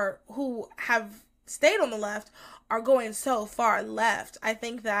left who have stayed on the left are going so far left. I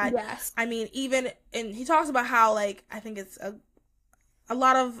think that, Yes. I mean, and he talks about how like, I think it's a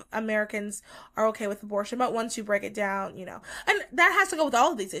lot of Americans are okay with abortion, but once you break it down, and that has to go with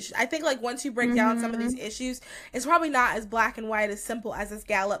all of these issues. I think like once you break down some of these issues, it's probably not as black and white as simple as this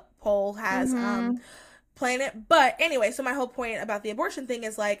Gallup poll has playing it. But anyway, so my whole point about the abortion thing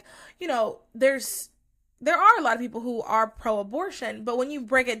is like, there are a lot of people who are pro-abortion, but when you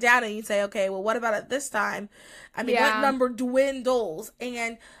break it down and you say, okay, well, what about at this time? I mean, that number dwindles.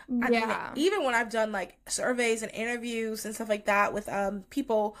 And I mean, even when I've done like surveys and interviews and stuff like that with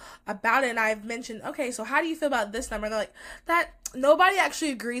people about it, and I've mentioned, okay, so how do you feel about this number? And they're like, that nobody actually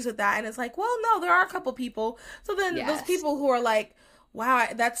agrees with that. And it's like, well, no, there are a couple people. So then those people who are like, wow,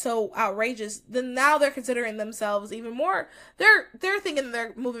 that's so outrageous, then now they're considering themselves even more, they're thinking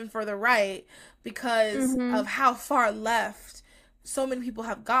they're moving further right because of how far left so many people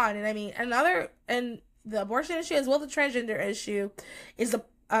have gone. And I mean, and the abortion issue as well, the transgender issue is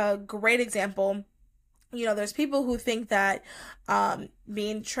a great example. There's people who think that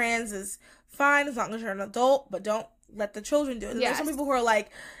being trans is fine as long as you're an adult, but don't let the children do it. And there's some people who are like,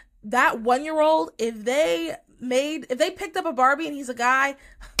 that 1-year-old, if they picked up a Barbie and he's a guy,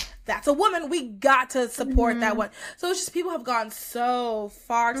 that's a woman. We got to support that one. So it's just people have gone so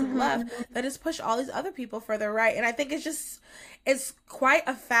far to the left that it's pushed all these other people further right. And I think it's quite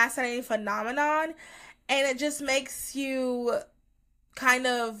a fascinating phenomenon. And it just makes you kind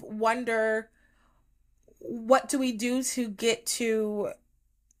of wonder, what do we do to get to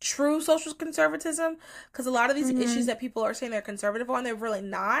true social conservatism? Because a lot of these issues that people are saying they're conservative on, they're really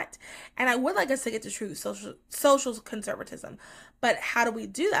not. And I would like us to get to true social conservatism, but how do we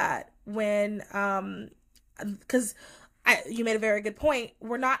do that when because you made a very good point,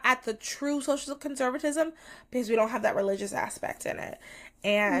 we're not at the true social conservatism because we don't have that religious aspect in it.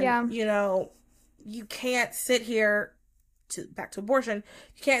 And you can't sit here back to abortion,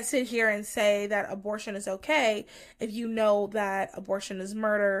 you can't sit here and say that abortion is okay if you know that abortion is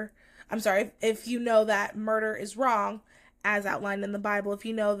murder. I'm sorry, if you know that murder is wrong as outlined in the Bible, if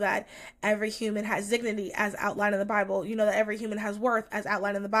you know that every human has dignity as outlined in the Bible, you know that every human has worth as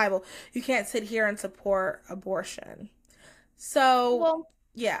outlined in the Bible, you can't sit here and support abortion. So,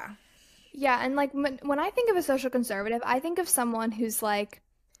 yeah. Yeah, and like when I think of a social conservative, I think of someone who's like,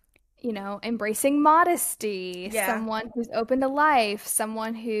 embracing modesty, someone who's open to life,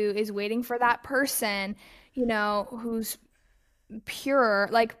 someone who is waiting for that person, who's pure.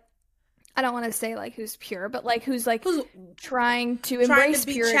 Like, I don't want to say like who's pure, but like who's trying to embrace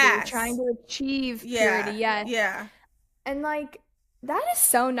purity, trying to achieve purity. Yeah. And like, that is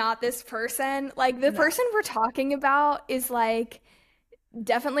so not this person. Like, the person we're talking about is like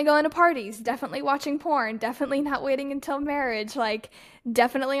definitely going to parties, definitely watching porn, definitely not waiting until marriage, like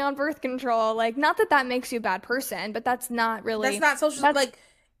definitely on birth control. Like, not that makes you a bad person, but that's not really, that's not social, like,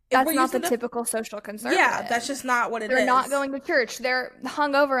 that's not the typical social conservative. Yeah, that's just not what it is. They're not going to church. They're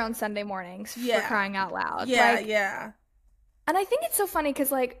hungover on Sunday mornings, for crying out loud. Yeah. And I think it's so funny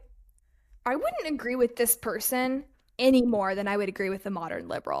because, like, I wouldn't agree with this person any more than I would agree with the modern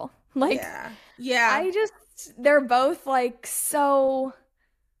liberal. Like, yeah. They're both, like, so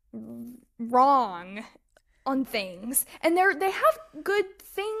wrong on things. And they have good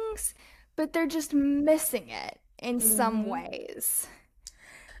things, but they're just missing it in some ways.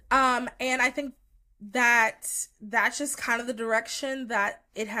 And I think that's just kind of the direction that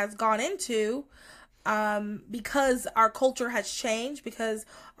it has gone into, because our culture has changed, because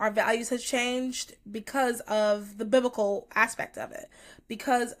our values has changed, because of the biblical aspect of it,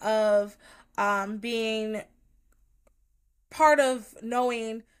 because of being part of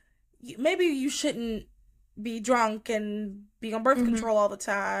knowing maybe you shouldn't be drunk and be on birth control all the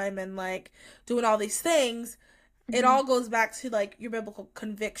time and like doing all these things. It all goes back to like your biblical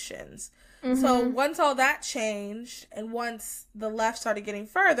convictions. So once all that changed, and once the left started getting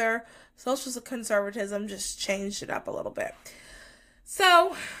further, social conservatism just changed it up a little bit.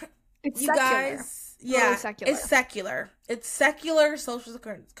 So it's you secular. guys, secular. It's secular social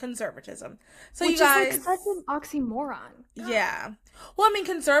conservatism. So which you guys, is like such an oxymoron. Yeah. Well, I mean,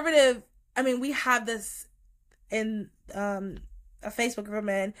 conservative. I mean, we have this in a Facebook group,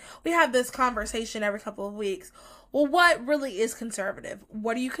 and we have this conversation every couple of weeks. Well, what really is conservative?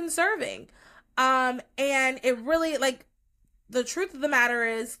 What are you conserving? And it really, like, the truth of the matter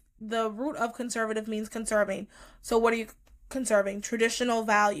is the root of conservative means conserving. So what are you conserving? Traditional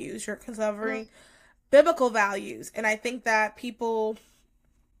values. You're conserving biblical values. And I think that people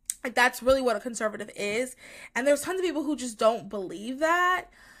Like, that's really what a conservative is. And there's tons of people who just don't believe that.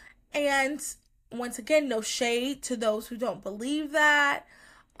 And once again, no shade to those who don't believe that.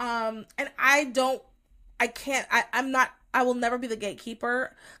 And I will never be the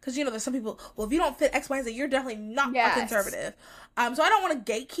gatekeeper, because, you know, there's some people, well, if you don't fit X, Y, and Z, you're definitely not a conservative. So I don't want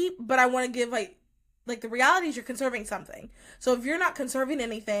to gatekeep, but I want to give, like the reality is you're conserving something. So if you're not conserving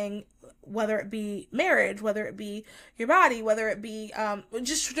anything, whether it be marriage, whether it be your body, whether it be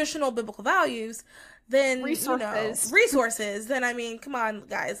just traditional biblical values, then resources, then, I mean, come on,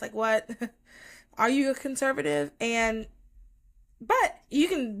 guys, like, what? Are you a conservative? But you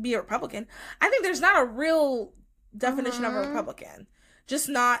can be a Republican. I think there's not a real definition of a Republican. Just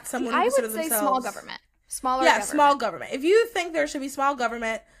not someone who considers themselves... I would say small government. Smaller government. Small government. If you think there should be small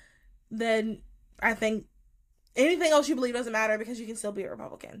government, then I think anything else you believe doesn't matter, because you can still be a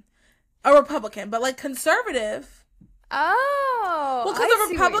Republican. But, like, conservative... Oh, well, because a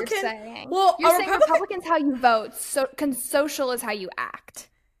Republican... What you're saying. Well, you're saying Republican's how you vote, so social is how you act.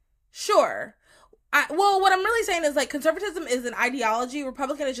 Sure. What I'm really saying is, like, conservatism is an ideology.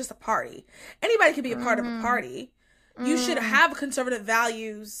 Republican is just a party. Anybody can be a part of a party. You should have conservative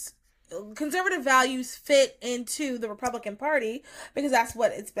values. Conservative values fit into the Republican Party because that's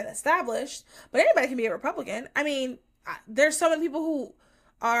what it's been established. But anybody can be a Republican. I mean, there's so many people who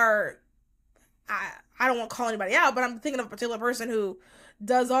are... I don't want to call anybody out, but I'm thinking of a particular person who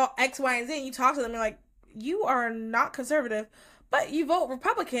does all X, Y, and Z, and you talk to them and you're like, you are not conservative, but you vote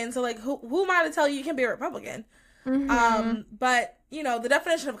Republican, so, like, who am I to tell you can be a Republican? But, you know, the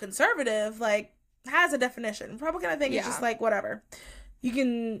definition of conservative, like, has a definition. Republican, I think, is just, like, whatever. You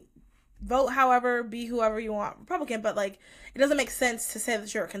can vote however, be whoever you want Republican, but, like, it doesn't make sense to say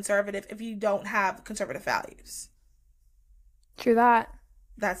that you're a conservative if you don't have conservative values. True that.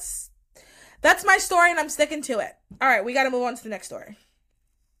 That's my story, and I'm sticking to it. All right, we got to move on to the next story.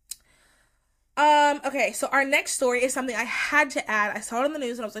 Okay, so our next story is something I had to add. I saw it in the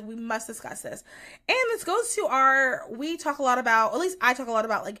news, and I was like, we must discuss this. And this goes to we talk a lot about, at least I talk a lot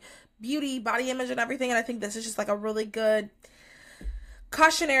about, like, beauty, body image, and everything, and I think this is just, like, a really good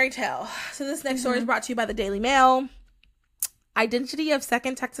cautionary tale. So this next story is brought to you by the Daily Mail. Identity of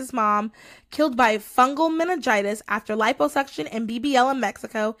second Texas mom killed by fungal meningitis after liposuction and BBL in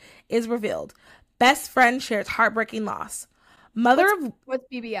Mexico is revealed. Best friend shares heartbreaking loss. What's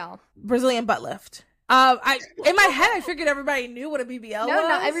BBL? Brazilian butt lift. In my head, I figured everybody knew what a BBL was. No,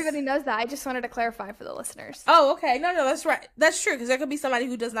 not everybody knows that. I just wanted to clarify for the listeners. Oh, okay. No, that's right. That's true, because there could be somebody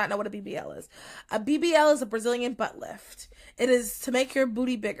who does not know what a BBL is. A BBL is a Brazilian butt lift. It is to make your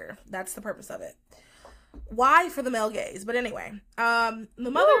booty bigger. That's the purpose of it. Why? For the male gaze. But anyway, the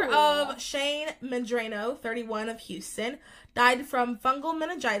mother of Shane Medrano, 31, of Houston, died from fungal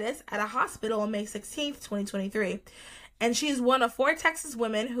meningitis at a hospital on May 16th, 2023. And she is one of 4 Texas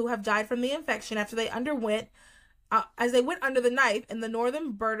women who have died from the infection after they went under the knife in the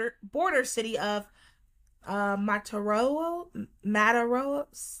northern border city of Matamoros.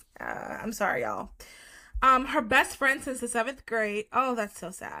 I'm sorry, y'all. Her best friend since the 7th grade, oh, that's so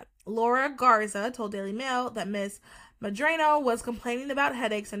sad, Laura Garza, told Daily Mail that Miss Medrano was complaining about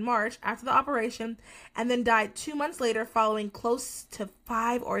headaches in March after the operation and then died 2 months later following close to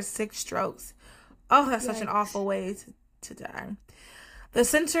 5 or 6 strokes. Oh, that's such an awful way to die. The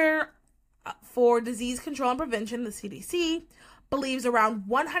Center for Disease Control and Prevention, the CDC, believes around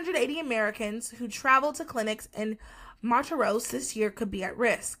 180 Americans who traveled to clinics in Monteros this year could be at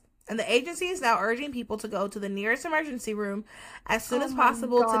risk. And the agency is now urging people to go to the nearest emergency room as soon as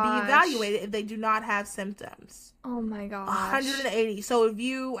possible to be evaluated if they do not have symptoms. Oh my gosh. 180. So if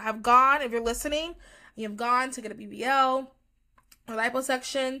you're listening, you have gone to get a BBL or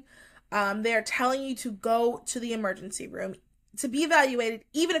liposuction, they're telling you to go to the emergency room to be evaluated,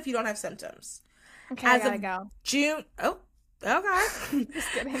 even if you don't have symptoms. Okay, I gotta go. Okay.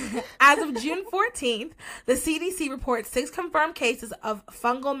 Just kidding. As of June 14th, the CDC reports 6 confirmed cases of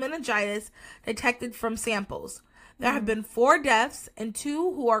fungal meningitis detected from samples. There have been 4 deaths and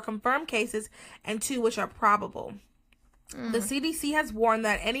 2 who are confirmed cases and 2 which are probable. The CDC has warned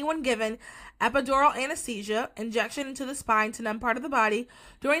that anyone given epidural anesthesia, injection into the spine to numb part of the body,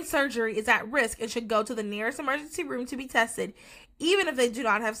 during surgery is at risk and should go to the nearest emergency room to be tested, even if they do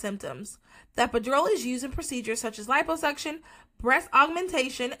not have symptoms. The epidural is used in procedures such as liposuction, breast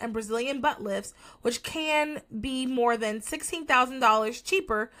augmentation, and Brazilian butt lifts, which can be more than $16,000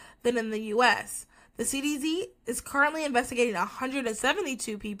 cheaper than in the U.S. The CDC is currently investigating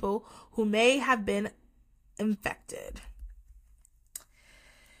 172 people who may have been infected.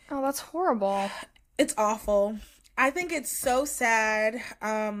 Oh, that's horrible. It's awful. I think it's so sad.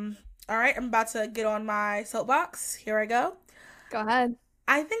 All right, I'm about to get on my soapbox. Here I go. Go ahead.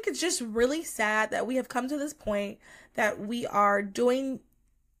 I think it's just really sad that we have come to this point that we are doing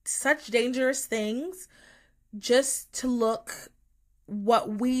such dangerous things just to look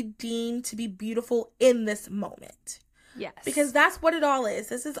what we deem to be beautiful in this moment. Yes. Because that's what it all is.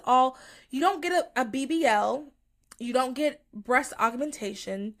 This is all, you don't get a BBL, you don't get breast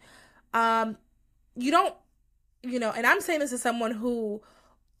augmentation, you don't, and I'm saying this as someone who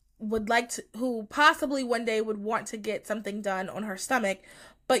would like to, who possibly one day would want to get something done on her stomach,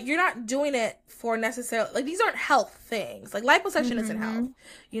 but you're not doing it for necessarily, like, these aren't health things. Like, liposuction isn't health,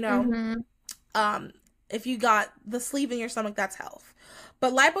 if you got the sleeve in your stomach, that's health.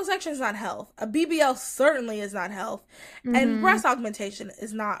 But liposuction is not health. A BBL certainly is not health. And breast augmentation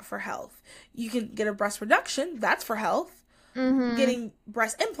is not for health. You can get a breast reduction, that's for health. Getting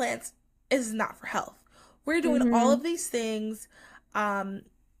breast implants is not for health. We're doing all of these things, and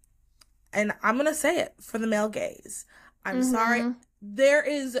I'm going to say it for the male gaze. I'm sorry. There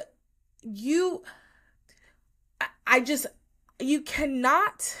is, you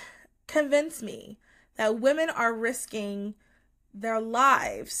cannot convince me that women are risking their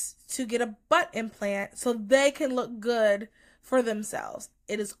lives to get a butt implant so they can look good for themselves.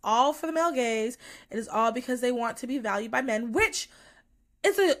 It is all for the male gaze. It is all because they want to be valued by men, which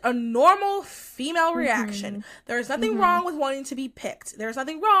is a normal female reaction. There is nothing wrong with wanting to be picked. There's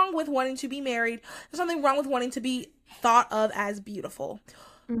nothing wrong with wanting to be married. There's nothing wrong with wanting to be thought of as beautiful.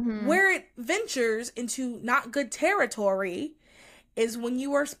 Where it ventures into not good territory is when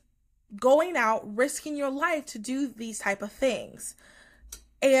you are going out, risking your life to do these type of things.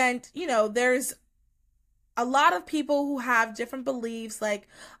 And, there's a lot of people who have different beliefs. Like,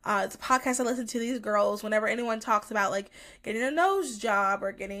 it's a podcast I listen to, these girls, whenever anyone talks about, like, getting a nose job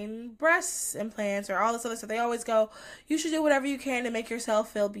or getting breast implants or all this other stuff, they always go, you should do whatever you can to make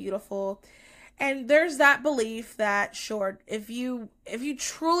yourself feel beautiful. And there's that belief that, sure, if you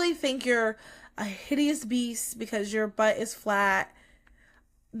truly think you're a hideous beast because your butt is flat,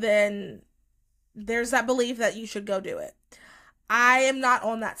 then there's that belief that you should go do it. I am not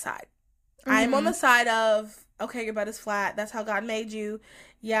on that side. I am on the side of, okay, your butt is flat. That's how God made you.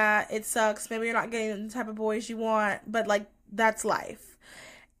 Yeah, it sucks. Maybe you're not getting the type of boys you want, but, like, that's life.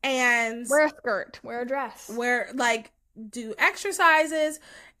 And wear a skirt, wear a dress, do exercises,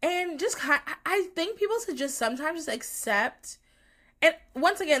 and just I think people should just sometimes just accept. And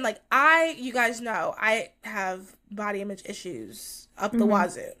once again, like, you guys know, I have body image issues up the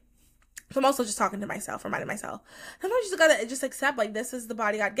wazoo. So I'm also just talking to myself, reminding myself. Sometimes you just gotta just accept, like, this is the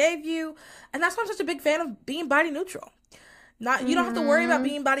body God gave you. And that's why I'm such a big fan of being body neutral. You don't have to worry about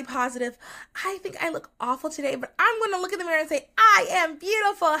being body positive. I think I look awful today, but I'm going to look in the mirror and say, I am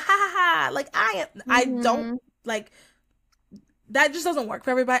beautiful. Ha ha ha. Like, I am. I don't, like, that just doesn't work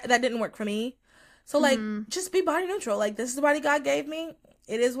for everybody. That didn't work for me. So, like, just be body neutral. Like, this is the body God gave me.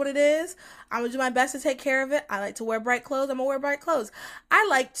 It is what it is. I'm gonna do my best to take care of it. I like to wear bright clothes. I'm gonna wear bright clothes. I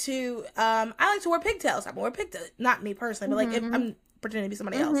like to wear pigtails. I'm gonna wear pigtails. Not me personally, but, like, if I'm pretending to be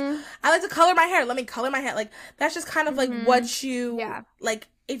somebody else. I like to color my hair. Let me color my hair. Like, that's just kind of like what you, like,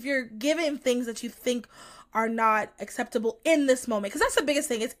 if you're given things that you think are not acceptable in this moment, because that's the biggest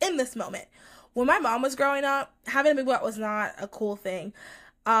thing. It's in this moment. When my mom was growing up, having a big butt was not a cool thing.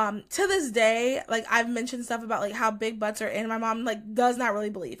 To this day, like, I've mentioned stuff about, like, how big butts are in. My mom, like, does not really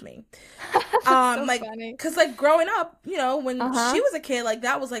believe me. So like, funny. cause, like, growing up, when she was a kid, like,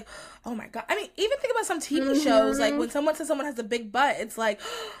 that was like, oh my God. I mean, even think about some TV shows, like, when someone says someone has a big butt, it's like,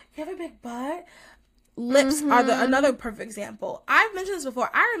 oh, you have a big butt? Lips are another perfect example. I've mentioned this before.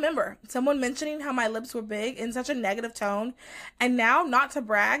 I remember someone mentioning how my lips were big in such a negative tone, and now, not to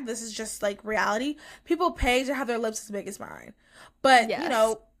brag, this is just, like, reality, people pay to have their lips as big as mine. But,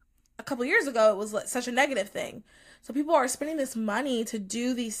 a couple years ago, it was, like, such a negative thing. So people are spending this money to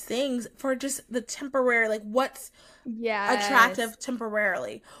do these things for just the temporary, like, what's attractive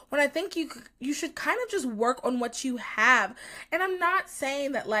temporarily. When I think you should kind of just work on what you have. And I'm not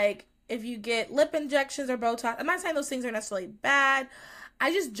saying that, like, if you get lip injections or Botox, I'm not saying those things are necessarily bad.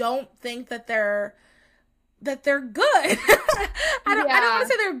 I just don't think that they're good. I don't want to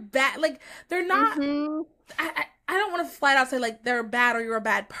say they're bad. Like, they're not. I don't want to flat out say, like, they're bad or you're a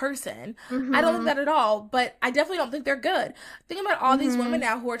bad person. I don't think that at all, but I definitely don't think they're good. Think about all these women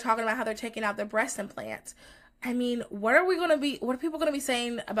now who are talking about how they're taking out their breast implants. I mean, what are people going to be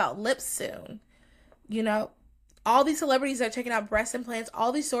saying about lips soon? All these celebrities that are taking out breast implants,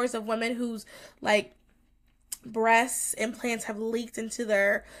 all these stories of women whose, like, breast implants have leaked into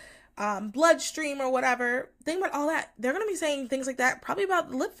their bloodstream or whatever. Think about all that. They're going to be saying things like that probably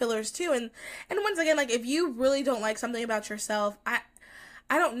about lip fillers too. And once again, like, if you really don't like something about yourself, I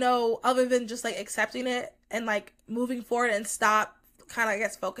don't know, other than just, like, accepting it and, like, moving forward and stop kind of, I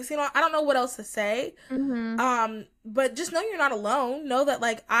guess, focusing on. I don't know what else to say. But just know you're not alone. Know that,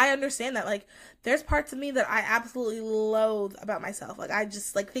 like, I understand that, like, there's parts of me that I absolutely loathe about myself. Like, I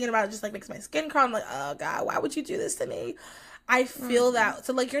just, like, thinking about it just, like, makes my skin crawl. I'm like, oh, God, why would you do this to me? I feel that.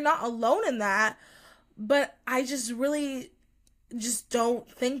 So, like, you're not alone in that. But I just really just don't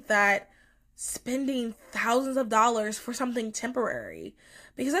think that spending thousands of dollars for something temporary,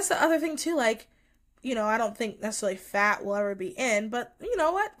 because that's the other thing, too, like, you know, I don't think necessarily fat will ever be in, but you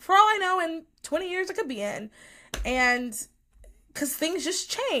know what? For all I know, in 20 years, it could be in. And because things just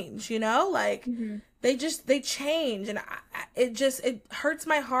change, you know, like they change. And it hurts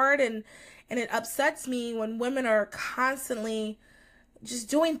my heart, and it upsets me when women are constantly just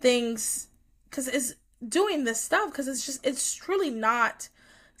doing things because it's truly not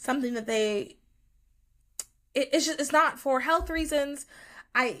something that it's not for health reasons.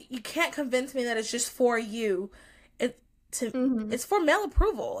 You can't convince me that it's just for you. It's for male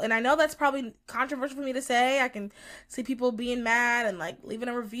approval. And I know that's probably controversial for me to say. I can see people being mad and like leaving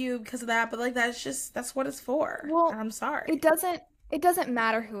a review because of that, but like that's what it's for. Well, and I'm sorry. It doesn't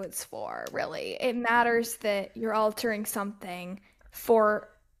matter who it's for, really. It matters that you're altering something for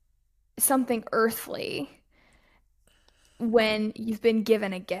something earthly when you've been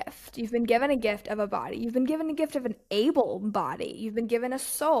given a gift. You've been given a gift of a body. You've been given a gift of an able body. You've been given a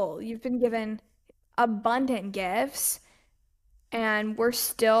soul. You've been given abundant gifts, and we're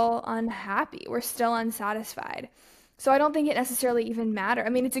still unhappy. We're still unsatisfied. So I don't think it necessarily even matters. I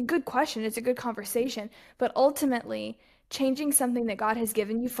mean, it's a good question. It's a good conversation. But ultimately, changing something that God has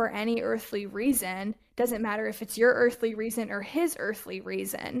given you for any earthly reason, doesn't matter if it's your earthly reason or his earthly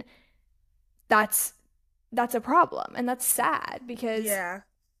reason, that's a problem. And that's sad, because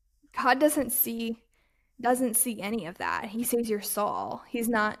God doesn't see any of that. He sees your soul.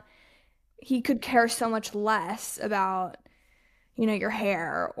 He could care so much less about, you know, your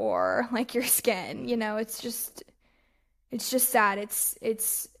hair or like your skin. You know, it's just sad.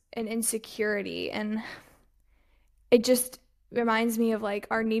 It's an insecurity, and it just reminds me of like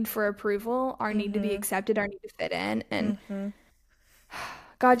our need for approval, our need to be accepted, our need to fit in. And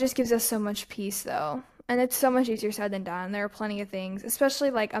God just gives us so much peace, though. And it's so much easier said than done. There are plenty of things, especially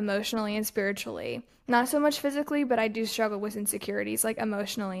like emotionally and spiritually. Not so much physically, but I do struggle with insecurities, like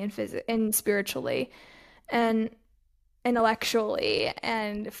emotionally and spiritually and intellectually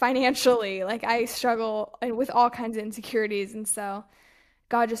and financially. Like I struggle with all kinds of insecurities. And so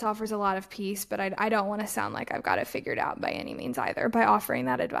God just offers a lot of peace, but I don't want to sound like I've got it figured out by any means either by offering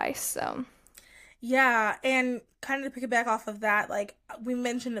that advice. So yeah, and kind of to pick it back off of that, like we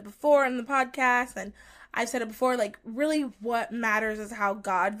mentioned it before in the podcast, and I've said it before, like really what matters is how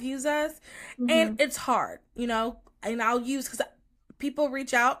God views us. And it's hard, you know, and I'll use, because people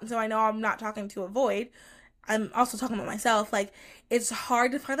reach out, and so I know I'm not talking to avoid. I'm also talking about myself. Like, it's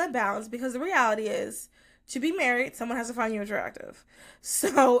hard to find that balance, because the reality is, to be married, someone has to find you attractive.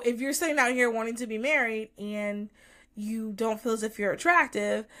 So if you're sitting out here wanting to be married and you don't feel as if you're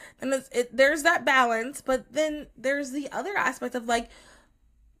attractive, then there's that balance. But then there's the other aspect of like,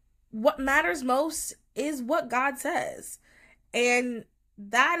 what matters most is what God says. And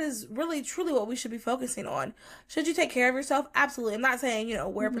that is really, truly what we should be focusing on. Should you take care of yourself? Absolutely. I'm not saying, you know,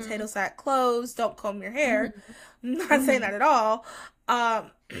 wear potato sack clothes, don't comb your hair. I'm not saying that at all.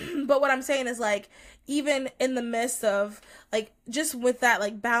 But what I'm saying is, like, even in the midst of, like, just with that,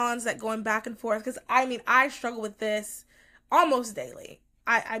 like, balance, that going back and forth, because, I mean, I struggle with this almost daily.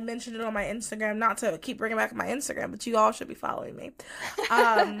 I mentioned it on my Instagram, not to keep bringing back my Instagram, but you all should be following me.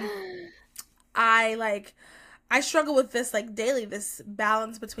 I struggle with this, like, daily, this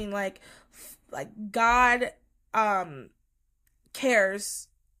balance between, like God cares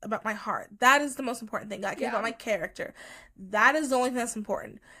about my heart. That is the most important thing. God cares about my character. That is the only thing that's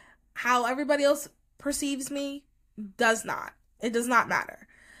important. How everybody else perceives me does not. It does not matter.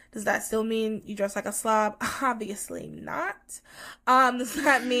 Does that still mean you dress like a slob? Obviously not. Does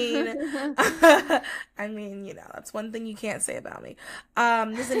that mean, I mean, you know, that's one thing you can't say about me.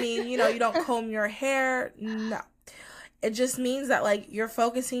 Does it mean, you know, you don't comb your hair? No. It just means that, like, you're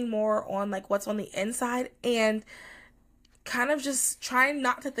focusing more on, like, what's on the inside, and kind of just trying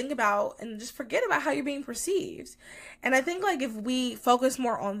not to think about and just forget about how you're being perceived. And I think, like, if we focus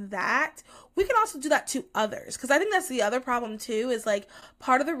more on that, we can also do that to others. Because I think that's the other problem, too, is, like,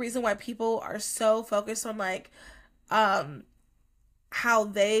 part of the reason why people are so focused on, like, how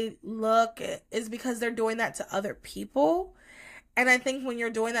they look is because they're doing that to other people. And I think when you're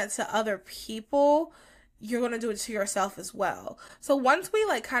doing that to other people, you're going to do it to yourself as well. So once we,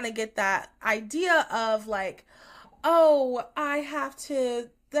 like, kind of get that idea of, like, oh, I have to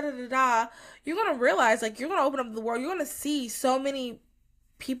da da da da, you're gonna realize, like, you're gonna open up the world. You're gonna see so many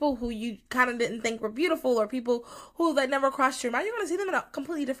people who you kind of didn't think were beautiful, or people who that never crossed your mind. You're gonna see them in a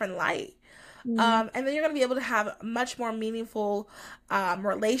completely different light. And then you're going to be able to have much more meaningful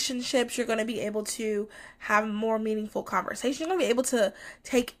relationships. You're going to be able to have more meaningful conversations. You're going to be able to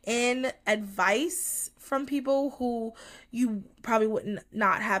take in advice from people who you probably wouldn't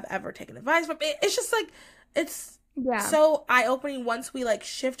not have ever taken advice from. It's just like, it's so eye-opening once we like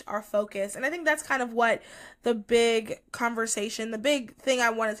shift our focus. And I think that's kind of what the big conversation, the big thing I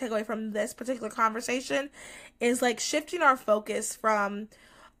want to take away from this particular conversation is, like, shifting our focus from,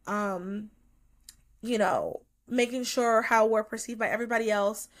 you know, making sure how we're perceived by everybody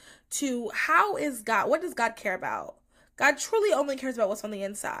else to how is God, what does God care about? God truly only cares about what's on the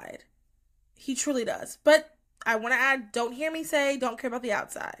inside. He truly does. But I want to add, don't hear me say don't care about the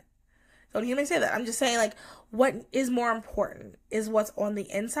outside. Don't hear me say that. I'm just saying, like, what is more important is what's on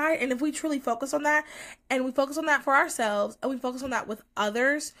the inside. And if we truly focus on that, and we focus on that for ourselves, and we focus on that with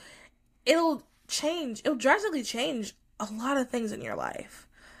others, it'll drastically change a lot of things in your life.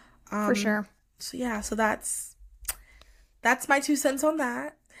 For sure. So yeah, so that's my 2 cents on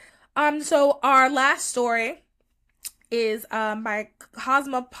that. So our last story is by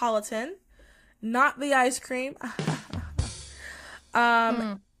Cosmopolitan, not the ice cream.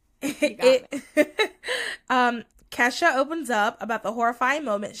 Kesha opens up about the horrifying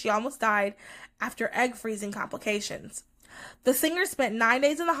moment she almost died after egg freezing complications. The singer spent 9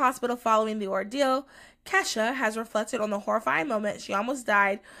 days in the hospital following the ordeal. Kesha has reflected on the horrifying moment she almost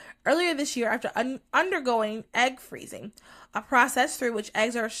died earlier this year after undergoing egg freezing, a process through which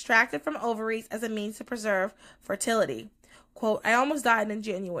eggs are extracted from ovaries as a means to preserve fertility. Quote, "I almost died in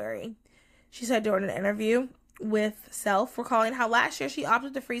January," she said during an interview with Self, recalling how last year she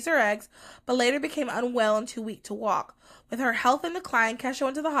opted to freeze her eggs, but later became unwell and too weak to walk. With her health in decline, Kesha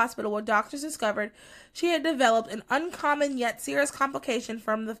went to the hospital where doctors discovered she had developed an uncommon yet serious complication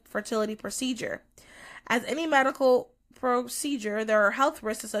from the fertility procedure. As any medical procedure, there are health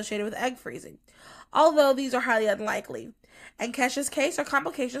risks associated with egg freezing, although these are highly unlikely. In Kesha's case, her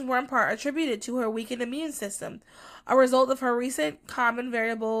complications were in part attributed to her weakened immune system, a result of her recent common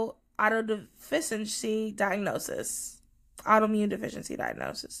variable autoimmune deficiency diagnosis.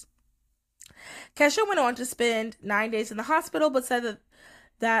 Kesha went on to spend 9 days in the hospital, but said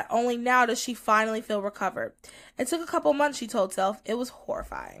that only now does she finally feel recovered. It took a couple months, she told Self. It was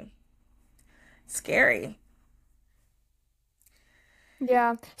horrifying. Scary.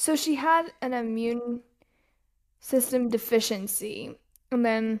 Yeah. So she had an immune system deficiency. And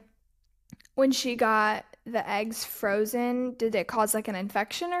then when she got the eggs frozen, did it cause like an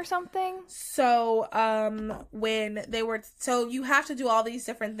infection or something? So, so you have to do all these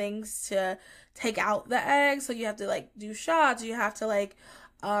different things to take out the eggs. So you have to like do shots. You have to like,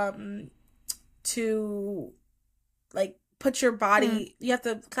 to like put your body, you have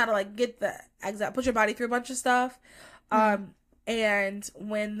to kind of like get the eggs out, put your body through a bunch of stuff. And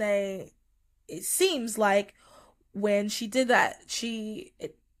it seems like when she did that,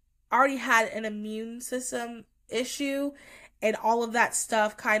 it already had an immune system issue, and all of that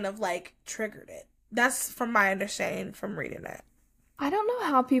stuff kind of like triggered it. That's from my understanding from reading it. I don't know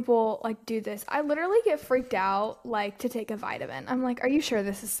how people like do this. I literally get freaked out like to take a vitamin. I'm like, are you sure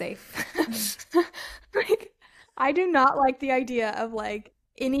this is safe? Like, I do not like the idea of like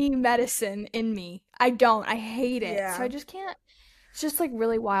any medicine in me. I don't. I hate it. Yeah. So I just can't. It's just like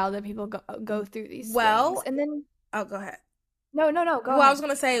really wild that people go through these Well, things. And then go ahead. No, go Well, ahead. I was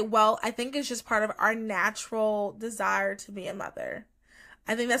gonna say, I think it's just part of our natural desire to be a mother.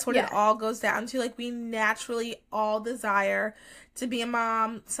 I think that's what it all goes down to. Like, we naturally all desire to be a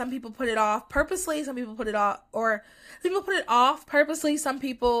mom. Some people put it off purposely. Some people put it off purposely. Some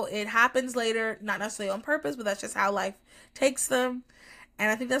people, it happens later, not necessarily on purpose, but that's just how life takes them.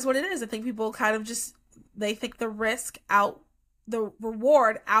 And I think that's what it is. I think people kind of just, they think the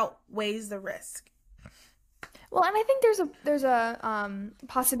reward outweighs the risk. Well, and I think there's a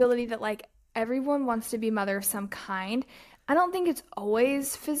possibility that like everyone wants to be mother of some kind. I don't think it's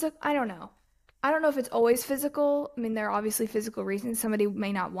always physical. I don't know if it's always physical. I mean, there are obviously physical reasons somebody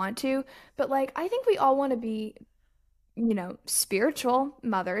may not want to, but like I think we all want to be, spiritual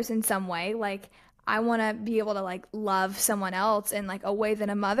mothers in some way. Like I want to be able to like love someone else in like a way that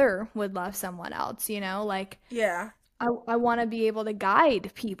a mother would love someone else, like Yeah. I want to be able to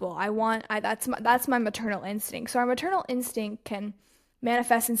guide people. That's my maternal instinct. So our maternal instinct can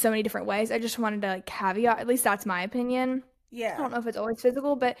manifest in so many different ways. I just wanted to like caveat, at least that's my opinion. Yeah. I don't know if it's always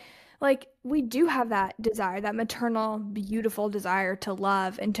physical, but like we do have that desire, that maternal, beautiful desire to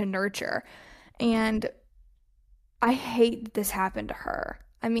love and to nurture. And I hate that this happened to her.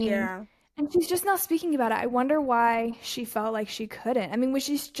 I mean, Yeah. and she's just now speaking about it. I wonder why she felt like she couldn't. I mean, was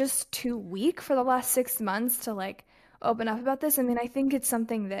she just too weak for the last 6 months to like open up about this? I mean, I think it's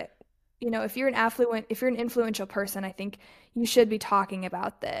something that, if you're an influential person, I think you should be talking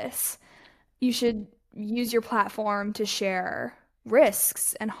about this. You should use your platform to share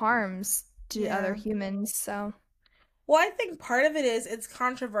risks and harms to other Yeah. humans. So, Well, I think part of it is it's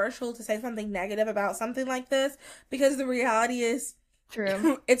controversial to say something negative about something like this because the reality is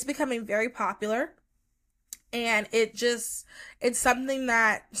true. it's becoming very popular. And it's something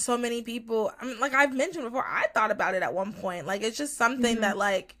that so many people, I mean, like I've mentioned before, I thought about it at one point. Like, it's just something that,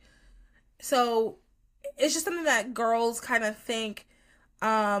 like, so it's just something that girls kind of think,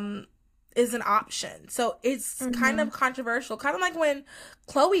 is an option. So it's kind of controversial. Kind of like when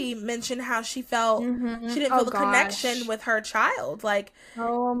Chloe mentioned how she felt she didn't feel the connection with her child. Like,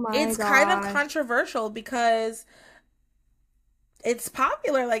 Oh my it's kind of gosh. controversial because it's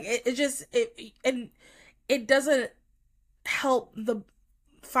popular. Like, and it doesn't help the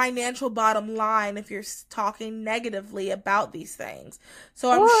financial bottom line if you're talking negatively about these things.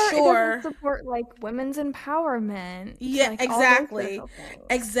 So I'm Or it sure. doesn't support like women's empowerment, Yeah, like all those exactly. social things.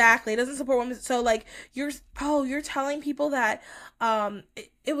 Exactly. It doesn't support women. So like you're telling people that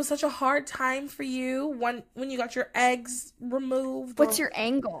it was such a hard time for you when you got your eggs removed. What's Or your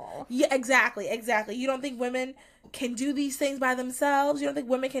angle? yeah, exactly, exactly. You don't think women can do these things by themselves? You don't think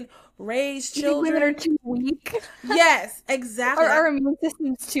women can raise You think women are children? too weak? Yes, exactly. Or our immune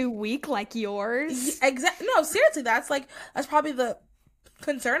system's too weak like yours? Exactly. No, seriously, that's probably the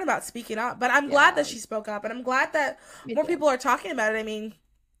concern about speaking up. But I'm glad that she spoke up, and I'm glad that Me more too. people are talking about it. I mean,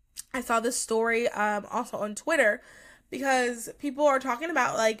 I saw this story also on Twitter because people are talking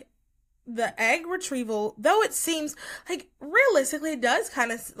about like the egg retrieval, though it seems like realistically it does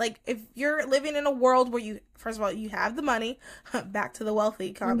kind of like if you're living in a world where you first of all you have the money, back to the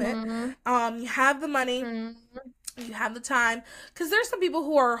wealthy comment, you have the money, you have the time, because there's some people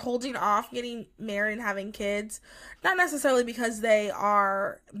who are holding off getting married and having kids, not necessarily because they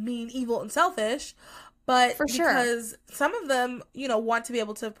are mean, evil, and selfish, but For sure. because some of them, want to be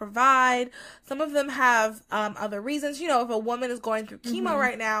able to provide. Some of them have other reasons. If a woman is going through chemo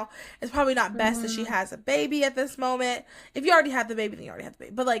right now, it's probably not best that she has a baby at this moment. If you already have the baby, then you already have the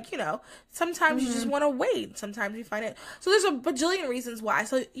baby. But like, sometimes you just want to wait. Sometimes you find it. So there's a bajillion reasons why.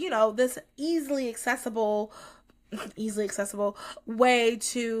 So, this easily accessible way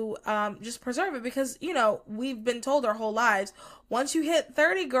to just preserve it because we've been told our whole lives once you hit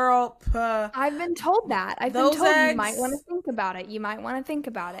 30, girl, I've been told that. I've been those told you eggs. might want to think about it. You might want to think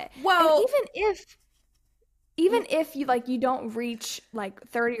about it. Well, And even if you don't reach like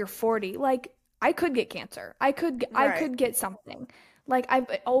 30 or 40, like I could get cancer. I could Right. get something. Like I've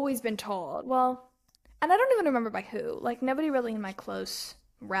always been told. Well, and I don't even remember by who. Like nobody really in my close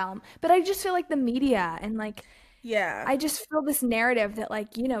realm. But I just feel like the media and like Yeah. I just feel this narrative that like,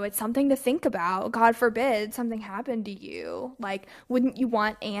 it's something to think about. God forbid something happened to you. Like, wouldn't you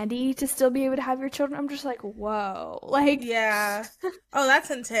want Andy to still be able to have your children? I'm just like, whoa. Like, Yeah. Oh, that's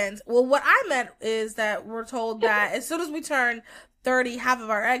intense. Well, what I meant is that we're told that as soon as we turn 30, half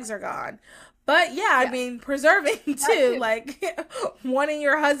of our eggs are gone. But yeah, I mean, preserving too, too. like wanting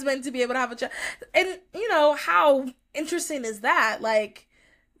your husband to be able to have a child. And how interesting is that? Like,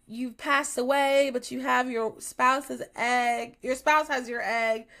 you've passed away, but you have your spouse's egg. Your spouse has your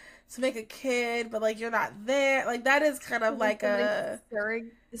egg to make a kid, but like you're not there. Like that is kind of like a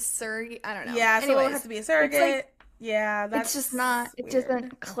surrogate. I don't know. yeah. So it Anyways, has to be a surrogate. like, Yeah, it's just not. It weird.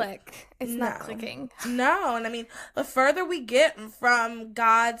 doesn't click. It's not No. clicking. No, and I mean, the further we get from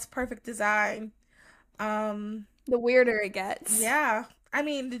God's perfect design, The weirder it gets. yeah. I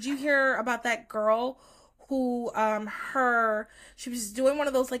mean, did you hear about that girl who she was doing one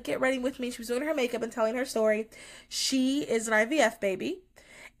of those like get ready with me. She was doing her makeup and telling her story. She is an IVF baby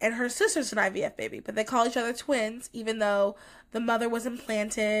and her sister's an IVF baby, but they call each other twins even though the mother was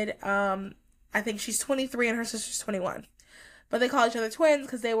implanted. I think she's 23 and her sister's 21. But they call each other twins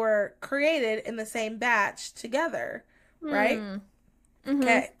because they were created in the same batch together, right?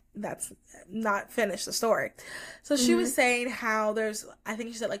 Okay, that's not finished the story. So she was saying how there's, I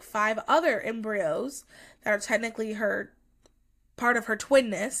think she said like 5 other embryos that are technically part of her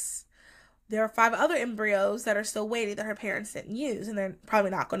twinness. There are 5 other embryos that are still waiting that her parents didn't use and they're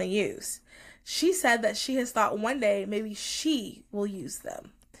probably not going to use. She said that she has thought one day maybe she will use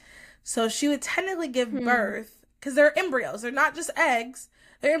them. So she would technically give birth, because they're embryos. They're not just eggs.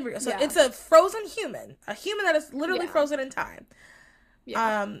 They're embryos. So it's a frozen human. A human that is literally frozen in time.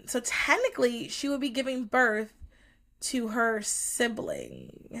 Yeah. So technically she would be giving birth to her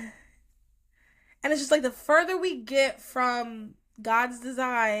sibling. And it's just like the further we get from God's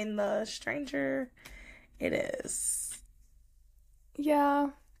design, the stranger it is. Yeah.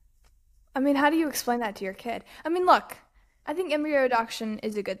 I mean, how do you explain that to your kid? I mean, look, I think embryo adoption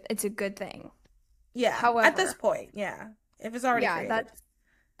is a good thing. Yeah. However, at this point, yeah. If it's already created.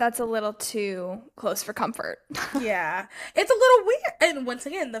 That's a little too close for comfort. Yeah. It's a little weird. And once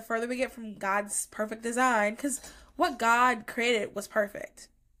again, the further we get from God's perfect design, because what God created was perfect.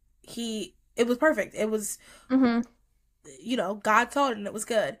 It was perfect. It was, God saw it and it was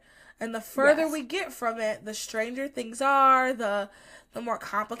good. And the further we get from it, the stranger things are, the more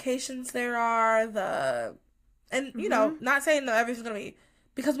complications there are, not saying that everything's going to be,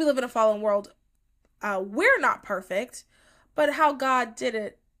 because we live in a fallen world, we're not perfect, but how God did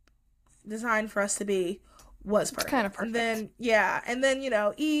it, designed for us to be, was perfect. It's kind of perfect. And then,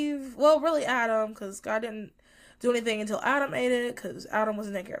 Eve, well, really Adam, because God didn't do anything until Adam ate it, because Adam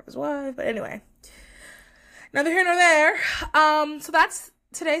wasn't taking care of his wife. But anyway, neither here nor there. So that's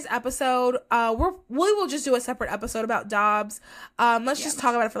today's episode. We will just do a separate episode about Dobbs. Let's just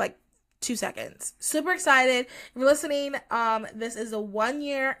talk about it for like 2 seconds. Super excited. If you're listening, this is a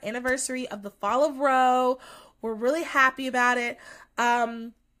 1-year anniversary of the fall of Roe. We're really happy about it.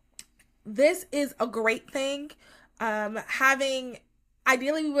 This is a great thing.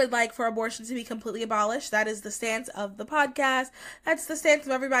 Ideally, we would like for abortion to be completely abolished. That is the stance of the podcast. That's the stance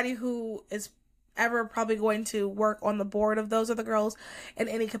of everybody who is ever probably going to work on the board of Those Other Girls in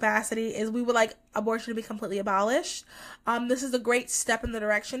any capacity, is we would like abortion to be completely abolished. This is a great step in the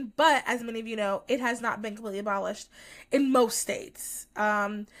direction, but as many of you know, it has not been completely abolished in most states.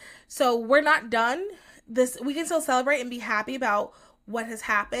 So we're not done. We can still celebrate and be happy about what has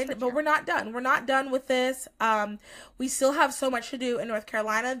happened, but we're not done. We're not done with this. We still have so much to do in North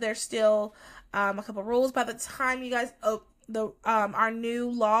Carolina. There's still a couple rules. By the time you guys, our new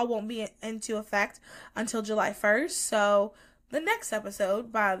law won't be into effect until July 1st. So the next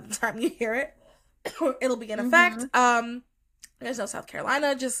episode, by the time you hear it, it'll be in effect. There's no South Carolina,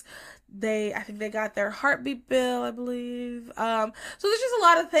 I think they got their heartbeat bill, I believe. So there's just a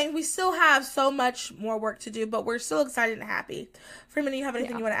lot of things. We still have so much more work to do, but we're still excited and happy. Freeman, do you have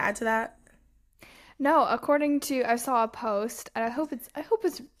anything you want to add to that? No, I saw a post, and I hope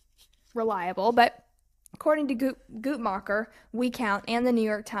it's reliable, but according to Guttmacher, We Count, and the New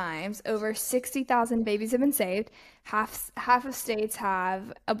York Times, over 60,000 babies have been saved. Half of states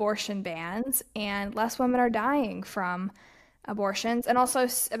have abortion bans, and less women are dying from abortions, and also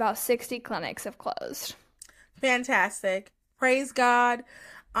about 60 clinics have closed. Fantastic. Praise God.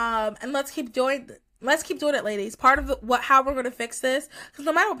 And let's keep doing it, ladies. Part of how we're going to fix this, because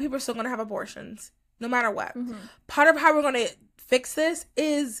no matter what, people are still going to have abortions, no matter what. Part of how we're going to fix this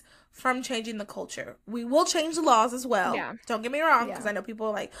is from changing the culture. We will change the laws as well. Yeah. Don't get me wrong, because I know people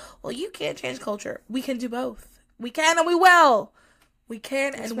are like, well, you can't change culture. We can do both. We can and we will. We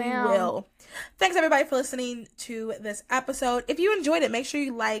can and we will. Thanks, everybody, for listening to this episode. If you enjoyed it, make sure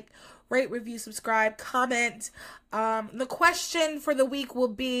you like, rate, review, subscribe, comment. The question for the week will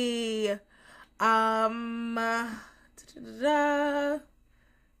be, I'll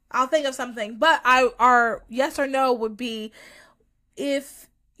think of something. But our yes or no would be, if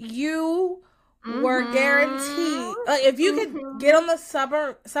you were guaranteed, if you could get on the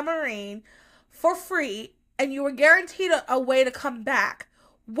submarine for free, and you were guaranteed a way to come back,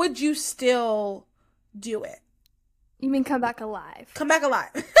 would you still do it? You mean come back alive? Come back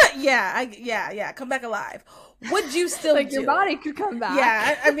alive. Yeah. Come back alive. Would you still like your body could come back?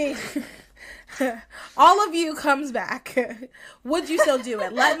 Yeah, I mean, all of you comes back. Would you still do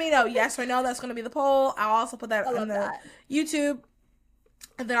it? Let me know. Yes or no. That's going to be the poll. I'll also put that on the YouTube.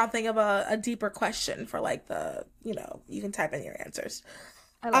 And then I'll think of a deeper question for like you can type in your answers.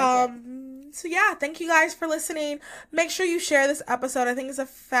 I like it. So yeah, thank you guys for listening. Make sure you share this episode. I think it's a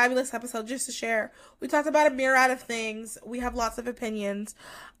fabulous episode just to share. We talked about a myriad of things. We have lots of opinions.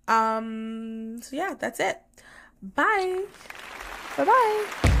 So yeah, that's it. Bye.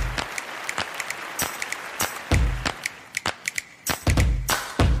 Bye-bye.